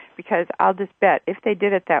 Because I'll just bet if they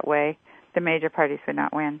did it that way, the major parties would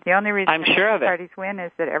not win. The only reason the major parties win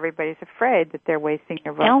is that everybody's afraid that they're wasting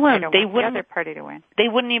their vote. Ellen, they wouldn't the other party to win. They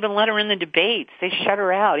wouldn't even let her in the debates. They shut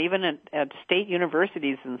her out, even at state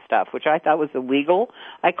universities and stuff, which I thought was illegal.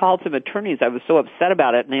 I called some attorneys. I was so upset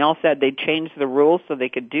about it, and they all said they'd changed the rules so they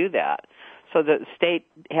could do that. So the state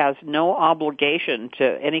has no obligation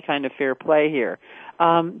to any kind of fair play here.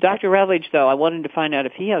 Dr. Rutledge, though, I wanted to find out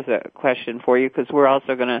if he has a question for you, because we're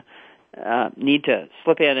also going to need to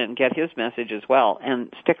slip in and get his message as well.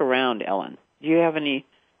 And stick around, Ellen. Do you have any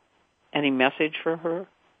message for her?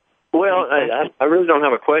 Well, I really don't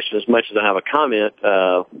have a question as much as I have a comment.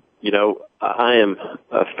 I am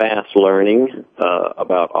fast learning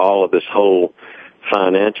about all of this whole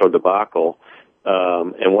financial debacle.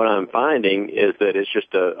 And what I'm finding is that it's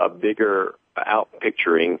just a bigger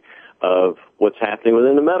outpicturing of what's happening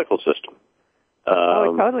within the medical system.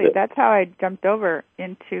 Totally. That's how I jumped over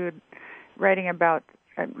into writing about.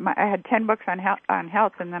 I had 10 books on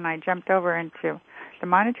health, and then I jumped over into the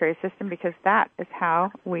monetary system, because that's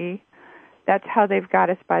how they've got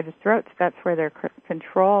us by the throats. That's where their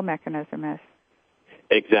control mechanism is.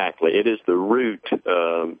 Exactly. It is the root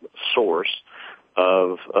source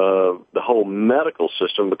of the whole medical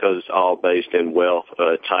system, because it's all based in wealth,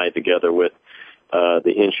 tied together with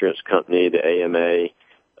the insurance company, the AMA,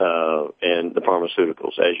 and the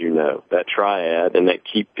pharmaceuticals, as you know, that triad, and that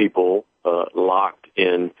keep people locked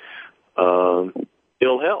in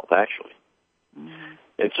ill health, actually. Mm-hmm.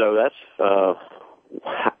 And so that's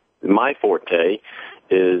my forte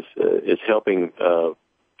is helping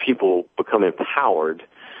people become empowered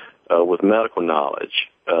with medical knowledge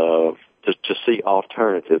to see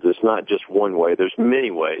alternatives. It's not just one way. There's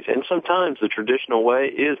many ways. And sometimes the traditional way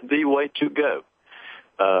is the way to go.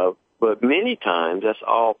 But many times that's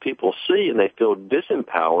all people see, and they feel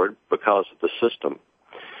disempowered because of the system.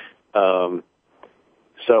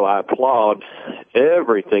 So I applaud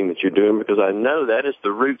everything that you're doing, because I know that is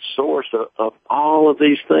the root source of all of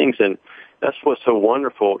these things. And that's what's so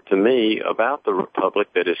wonderful to me about the Republic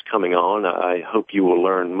that is coming on. I hope you will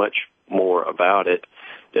learn much more about it.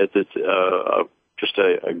 It's just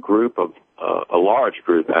a group of, a large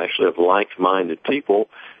group actually, of like-minded people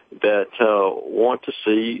that want to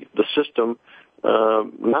see the system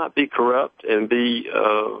not be corrupt and be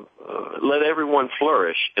let everyone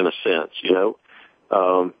flourish in a sense, you know.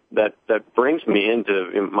 That brings me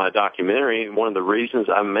into my documentary. One of the reasons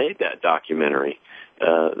I made that documentary,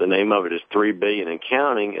 the name of it is 3 Billion and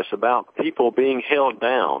Counting. It's about people being held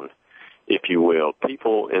down, if you will,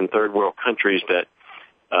 people in third world countries that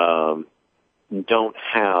don't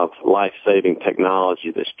have life-saving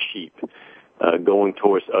technology that's cheap, going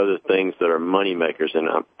towards other things that are money makers. And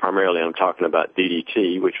primarily I'm talking about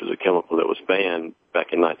DDT, which was a chemical that was banned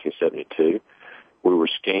back in 1972. We were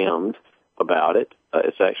scammed about it.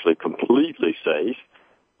 It's actually completely safe.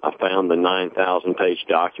 I found the 9,000-page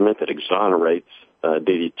document that exonerates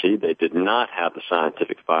DDT. They did not have the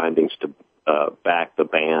scientific findings to back the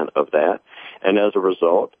ban of that. And as a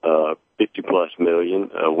result, 50-plus million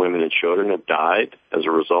women and children have died as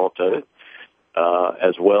a result of it,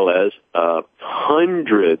 as well as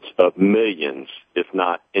hundreds of millions, if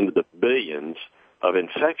not into the billions, of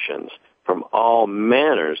infections from all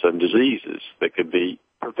manners of diseases that could be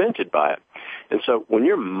prevented by it. And so when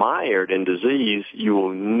you're mired in disease, you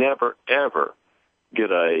will never, ever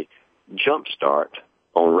get a jump start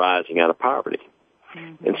on rising out of poverty.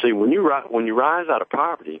 Mm-hmm. And see, when you rise out of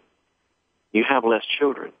poverty, you have less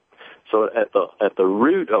children. So at the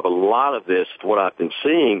root of a lot of this, what I've been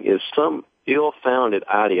seeing is some ill-founded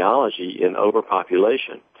ideology in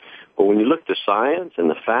overpopulation. But when you look at the science and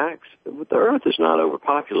the facts, the earth is not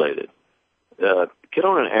overpopulated. Get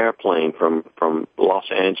on an airplane from Los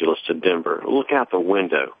Angeles to Denver. Look out the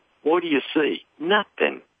window. What do you see?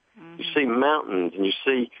 Nothing. Mm-hmm. You see mountains, and you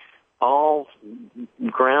see all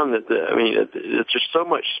ground it's just so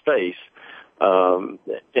much space.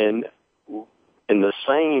 And the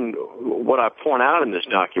saying, what I point out in this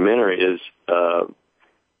documentary is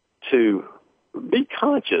to be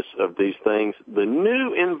conscious of these things. The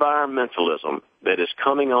new environmentalism that is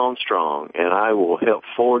coming on strong, and I will help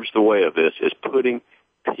forge the way of this, is putting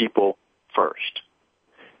people first.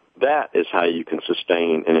 That is how you can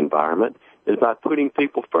sustain an environment, is by putting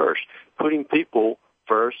people first. Putting people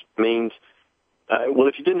first means,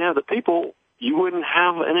 if you didn't have the people, you wouldn't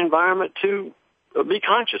have an environment to be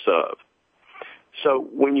conscious of. So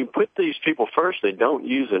when you put these people first, they don't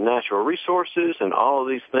use the natural resources and all of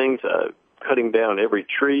these things, cutting down every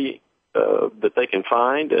tree that they can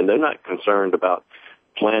find, and they're not concerned about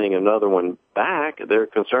planting another one back. They're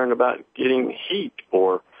concerned about getting heat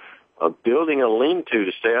or building a lean-to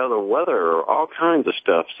to stay out of the weather or all kinds of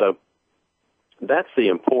stuff. So that's the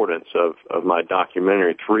importance of my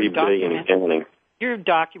documentary, 3 Billion and Counting. Your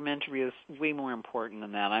documentary is way more important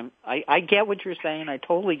than that. I get what you're saying. I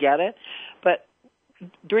totally get it. But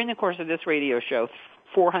during the course of this radio show,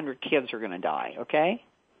 400 kids are going to die, okay?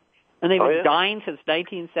 And they've been dying since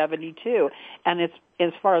 1972. And it's,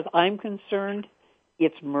 as far as I'm concerned,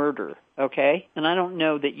 it's murder, okay? And I don't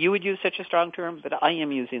know that you would use such a strong term, but I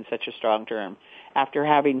am using such a strong term after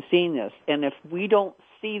having seen this. And if we don't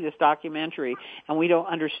see this documentary and we don't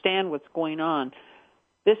understand what's going on,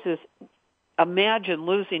 this is, imagine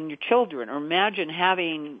losing your children, or imagine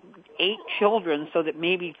having 8 children so that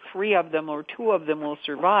maybe 3 of them or 2 of them will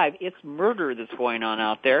survive. It's murder that's going on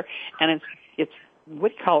out there, and it's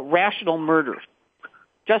what we call rational murder,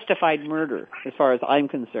 justified murder, as far as I'm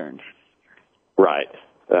concerned. Right.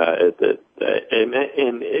 And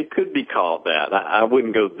it could be called that. I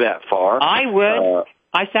wouldn't go that far. I would.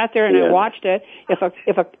 I sat there and I watched it.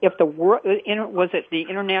 If the world, was it the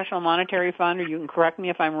International Monetary Fund, or you can correct me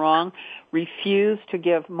if I'm wrong, refused to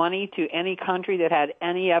give money to any country that had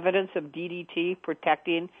any evidence of DDT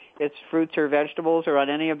protecting its fruits or vegetables or on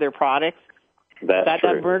any of their products, That's Is that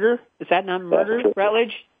true. not murder? Is that not murder,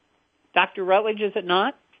 Rutledge? Dr. Rutledge, is it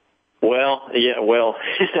not? Well, yeah,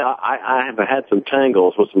 I have had some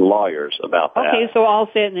tangles with some lawyers about that. Okay, so I'll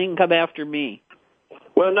say it and they can come after me.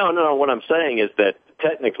 Well, no, what I'm saying is that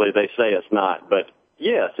technically they say it's not, but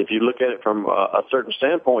yes, if you look at it from a certain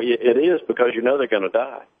standpoint, it is, because you know they're going to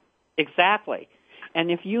die. Exactly. And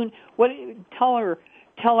if you,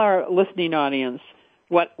 tell our listening audience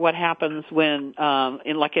what happens when,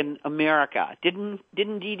 in America, didn't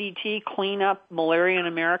DDT clean up malaria in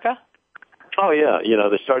America? Oh, yeah.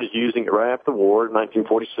 They started using it right after the war in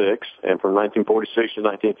 1946, and from 1946 to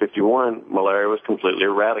 1951, malaria was completely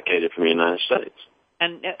eradicated from the United States.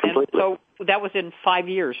 And so that was in 5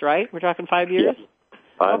 years, right? We're talking 5 years? Yes.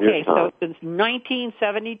 5 years. Okay, so since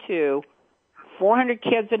 1972, 400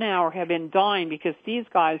 kids an hour have been dying because these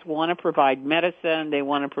guys want to provide medicine, they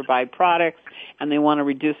want to provide products, and they want to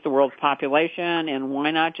reduce the world's population, and why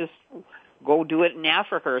not just go do it in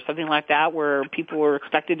Africa or something like that where people were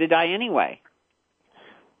expected to die anyway?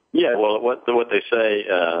 Yeah, well, what they say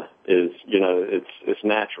is, it's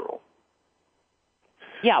natural.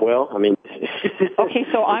 Yeah. Well, I mean. Okay,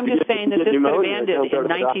 so I'm just saying that this could have ended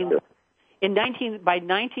by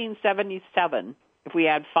 1977. If we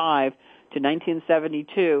add 5 to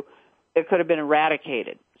 1972, it could have been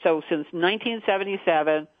eradicated. So since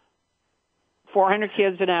 1977, 400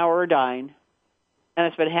 kids an hour are dying, and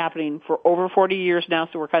it's been happening for over 40 years now.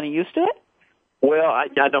 So we're kind of used to it. Well, I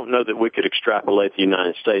don't know that we could extrapolate the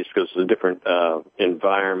United States because it's a different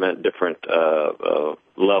environment, different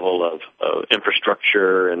level of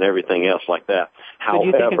infrastructure and everything else like that. So do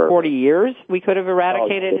you think in 40 years we could have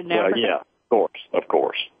eradicated it in Africa? Yeah, of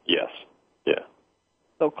course, yes, yeah.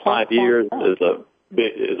 So 5 years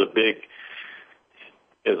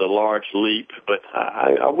is a large leap, but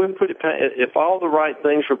I wouldn't put it past, if all the right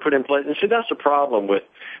things were put in place. And see, that's the problem with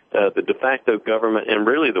the de facto government and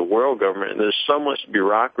really the world government. There's so much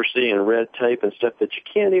bureaucracy and red tape and stuff that you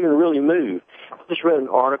can't even really move. I just read an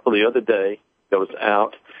article the other day that was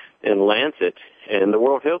out in Lancet, and the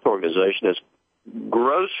World Health Organization has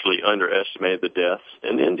grossly underestimated the deaths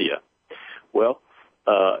in India. Well,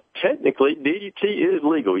 technically, DDT is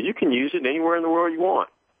legal. You can use it anywhere in the world you want.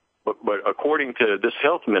 But according to this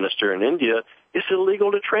health minister in India, it's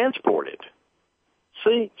illegal to transport it.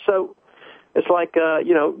 See, so it's like,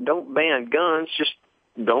 don't ban guns, just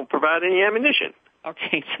don't provide any ammunition.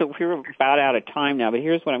 Okay, so we're about out of time now, but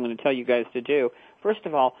here's what I'm going to tell you guys to do. First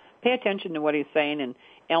of all, pay attention to what he's saying, and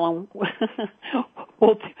Ellen,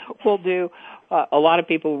 we'll do. A lot of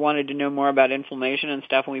people wanted to know more about inflammation and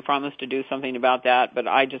stuff, and we promised to do something about that, but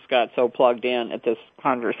I just got so plugged in at this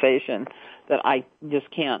conversation that I just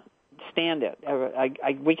can't stand it.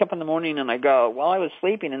 I wake up in the morning and I go, well, I was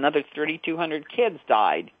sleeping, another 3,200 kids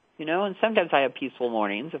died, and sometimes I have peaceful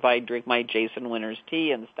mornings if I drink my Jason Winters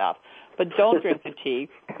tea and stuff. But don't drink the tea.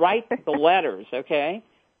 Write the letters, okay?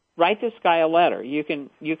 Write this guy a letter. You can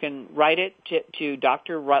write it to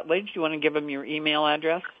Dr. Rutledge. Do you want to give him your email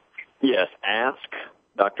address? Yes, ask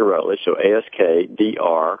Dr. Rutledge, so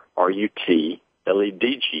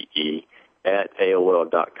AskDrRutledge at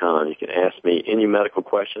AOL.com. You can ask me any medical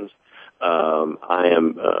questions. I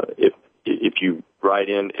am, if you write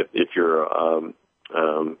in, if you're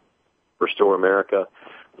Restore America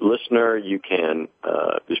listener, you can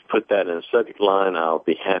just put that in a subject line. I'll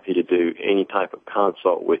be happy to do any type of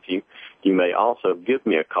consult with you. You may also give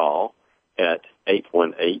me a call at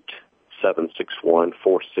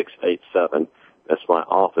 818-761-4687. That's my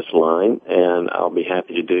office line, and I'll be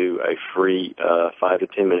happy to do a free 5 to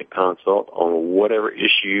 10 minute consult on whatever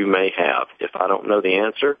issue you may have. If I don't know the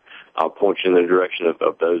answer, I'll point you in the direction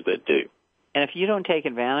of those that do. And if you don't take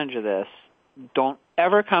advantage of this, don't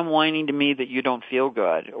ever come whining to me that you don't feel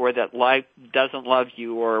good or that life doesn't love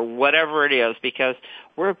you or whatever it is, because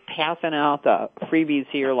we're passing out the freebies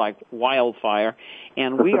here like wildfire,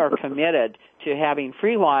 and we are committed to having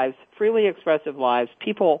free lives, freely expressive lives,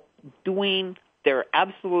 people doing their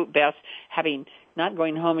absolute best, not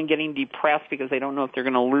going home and getting depressed because they don't know if they're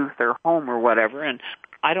going to lose their home or whatever. And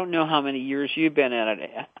I don't know how many years you've been at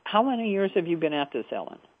it. How many years have you been at this,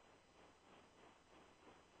 Ellen?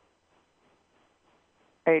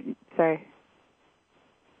 Sorry.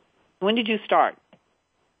 When did you start?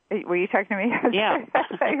 Were you talking to me? Yeah.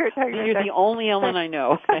 You're the only Ellen I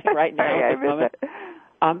know right now. Sorry, I missed it.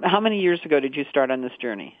 How many years ago did you start on this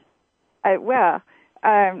journey?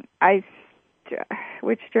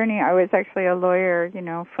 Which journey? I was actually a lawyer,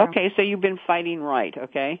 Okay, so you've been fighting right,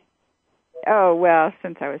 okay? Oh, well,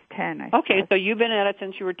 since I was 10, Okay, so you've been at it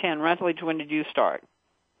since you were 10. Rutledge, when did you start?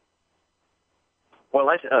 Well,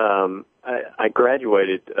 I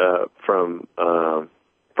graduated from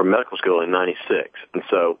medical medical school in '96, and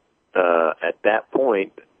so at that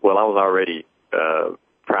point, well, I was already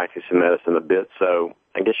practicing medicine a bit, so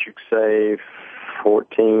I guess you could say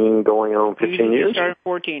 14, going on 15 years. You started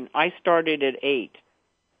 14. I started at 8,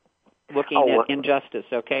 looking at injustice,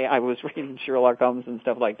 okay? I was reading Sherlock Holmes and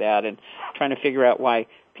stuff like that and trying to figure out why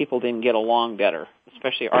people didn't get along better,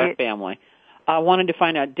 especially our family. I wanted to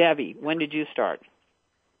find out, Debbie, when did you start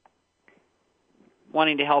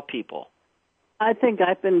wanting to help people? I think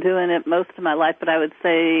I've been doing it most of my life, but I would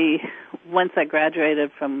say once I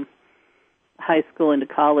graduated from high school into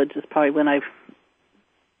college is probably when I've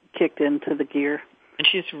kicked into the gear. And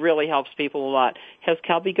she really helps people a lot. Has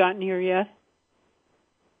Kelby gotten here yet?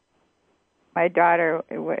 My daughter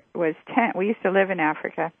was 10. We used to live in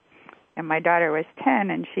Africa, and my daughter was 10,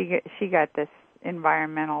 and she got this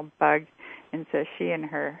environmental bug, and so she and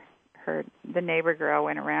the neighbor girl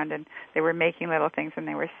went around, and they were making little things, and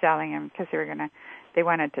they were selling them because they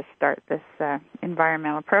wanted to start this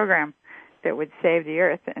environmental program that would save the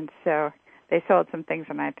earth, and so they sold some things,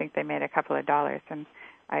 and I think they made a couple of dollars, and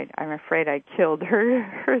I'm afraid I killed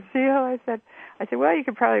her zeal. I said, well, you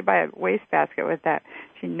could probably buy a wastebasket with that.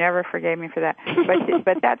 She never forgave me for that.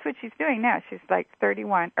 But that's what she's doing now. She's like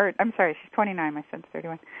 31, or I'm sorry, she's 29. My son's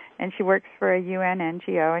 31, and she works for a UN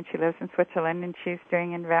NGO, and she lives in Switzerland, and she's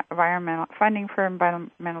doing environmental funding for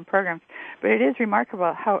environmental programs. But it is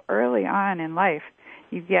remarkable how early on in life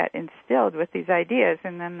you get instilled with these ideas,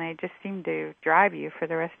 and then they just seem to drive you for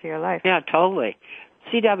the rest of your life. Yeah, totally.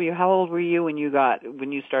 CW, how old were you when you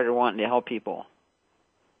started wanting to help people?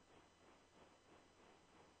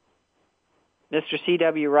 Mr.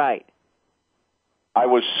 CW Wright. I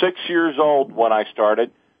was 6 years old when I started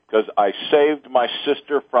because I saved my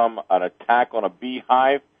sister from an attack on a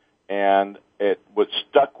beehive, and it was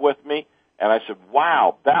stuck with me. And I said,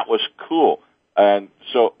 wow, that was cool. And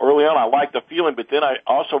so early on I liked the feeling, but then I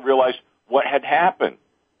also realized what had happened.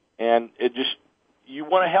 And it just, you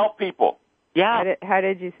want to help people. Yeah. How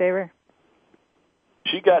did you save her?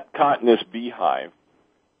 She got caught in this beehive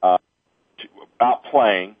out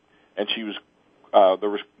playing, and she was there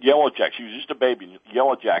was yellow jackets. She was just a baby, and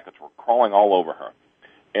yellow jackets were crawling all over her.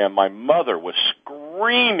 And my mother was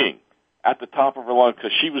screaming at the top of her lungs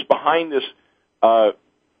because she was behind this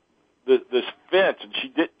this fence, and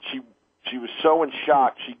she was so in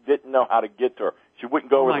shock she didn't know how to get to her. She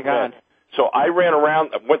wouldn't go over the fence. So I ran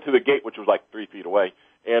around, went to the gate, which was like 3 feet away,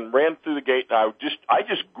 and ran through the gate, and I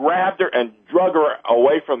just grabbed her and drug her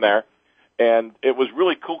away from there. And it was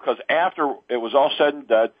really cool because after it was all said and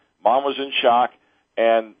done, Mom was in shock,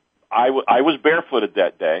 and I was barefooted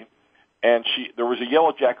that day, and there was a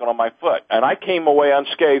yellow jacket on my foot. And I came away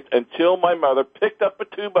unscathed until my mother picked up a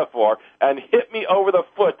 2x4 and hit me over the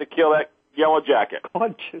foot to kill that yellow jacket.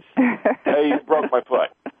 He broke my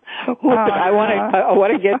foot. I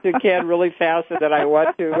want to get to Ken really fast so that I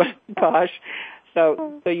want to, Tosh.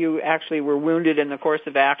 So you actually were wounded in the course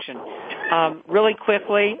of action. Really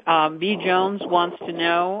quickly, B. Jones wants to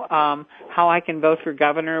know how I can vote for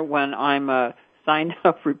governor when I'm a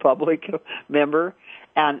signed-up Republican member.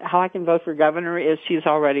 And how I can vote for governor is she's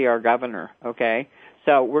already our governor, okay?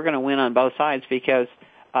 So we're going to win on both sides because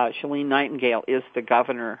Shalene Nightingale is the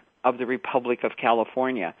governor of the Republic of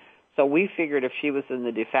California. So we figured if she was in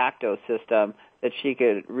the de facto system that she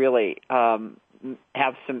could really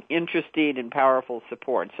have some interesting and powerful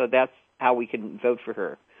support. So that's how we can vote for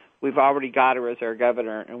her. We've already got her as our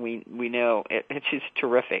governor, and we know she's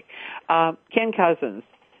terrific. Ken Cousins,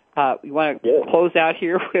 you want to close out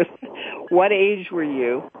here with what age were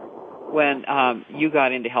you when you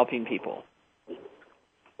got into helping people?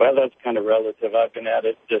 Well, that's kind of relative. I've been at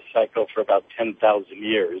this cycle for about 10,000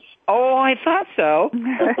 years. Oh, I thought so.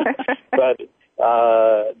 But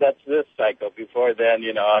that's this cycle. Before then,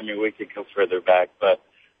 we could go further back. But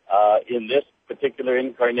in this particular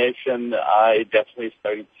incarnation, I definitely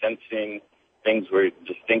started sensing things were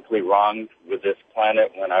distinctly wrong with this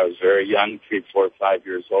planet when I was very young, 3, 4, 5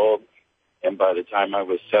 years old. And by the time I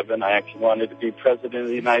was 7, I actually wanted to be president of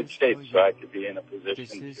the United States so I could be in a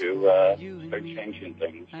position to start changing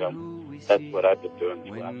things. So that's what I've been doing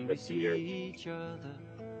for the last 50 years.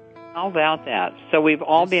 How about that? So we've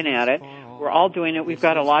all been at it. We're all doing it. We've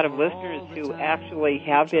got a lot of listeners who actually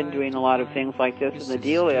have been doing a lot of things like this, and the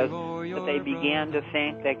deal is that they began to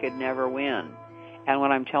think they could never win. And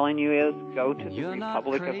what I'm telling you is go to the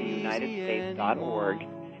republicoftheunitedstates.org,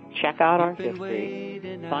 check out our history,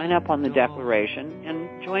 sign up on the Declaration,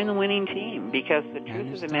 and join the winning team. Because the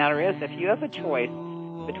truth of the matter is, if you have a choice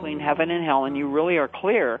between heaven and hell, and you really are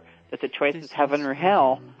clear that the choice is heaven or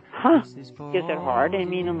hell, is it hard? I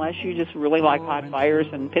mean, unless you just really like hot fires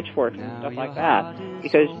and pitchforks and stuff like that.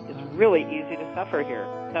 Because it's really easy to suffer here.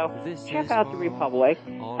 So check out the Republic.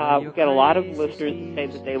 We've got a lot of listeners that say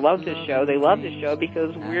that they love this show. They love this show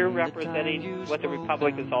because we're representing what the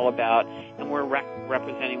Republic is all about, and we're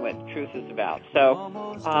representing what truth is about.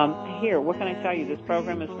 So here, what can I tell you? This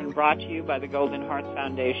program has been brought to you by the Golden Hearts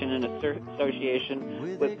Foundation in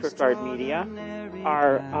association with Kirkgard Media.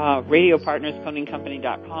 Our radio partners,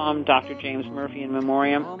 ConingCompany.com, Dr. James Murphy in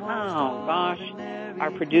Memoriam. Oh, gosh.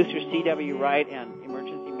 Our producer, C.W. Wright, and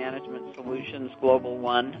Emergency Management Solutions,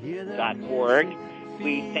 Global1.org.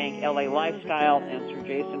 We thank LA Lifestyle and Sir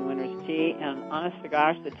Jason Winters Tea. And honest to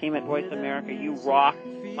gosh, the team at Voice America, you rock.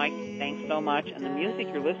 Mike, thanks so much. And the music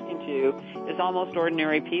you're listening to is almost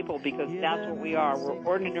ordinary people, because that's what we are. We're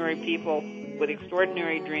ordinary people with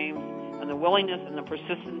extraordinary dreams and the willingness and the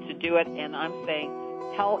persistence to do it. And I'm saying,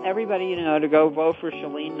 tell everybody you know to go vote for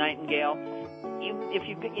Shalene Nightingale.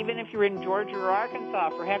 Even if you're in Georgia or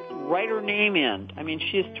Arkansas, for heck, write her name in. I mean,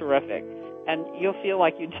 she's terrific. And you'll feel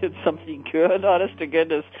like you did something good, honest to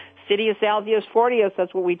goodness. Sidious, Altius, Fortius,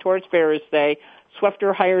 that's what we torchbearers say.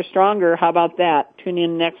 Swifter, higher, stronger. How about that? Tune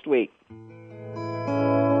in next week.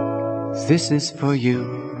 This is for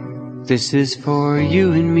you. This is for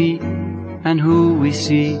you and me and who we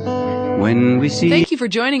see when we see. Thank you for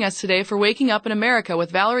joining us today for Waking Up in America with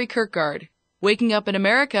Valerie Kirkgard. Waking Up in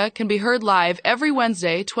America can be heard live every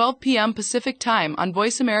Wednesday, 12 p.m. Pacific Time on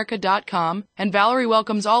voiceamerica.com, and Valerie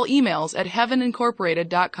welcomes all emails at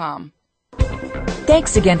heavenincorporated.com.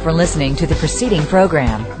 Thanks again for listening to the preceding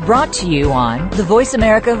program, brought to you on the Voice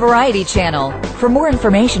America Variety Channel. For more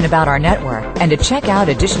information about our network and to check out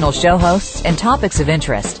additional show hosts and topics of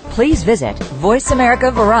interest, please visit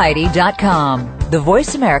voiceamericavariety.com. The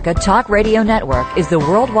Voice America Talk Radio Network is the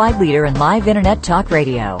worldwide leader in live Internet talk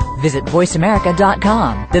radio. Visit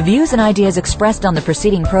voiceamerica.com. The views and ideas expressed on the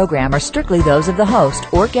preceding program are strictly those of the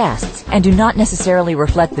host or guests and do not necessarily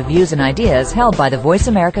reflect the views and ideas held by the Voice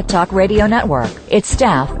America Talk Radio Network, its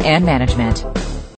staff, and management.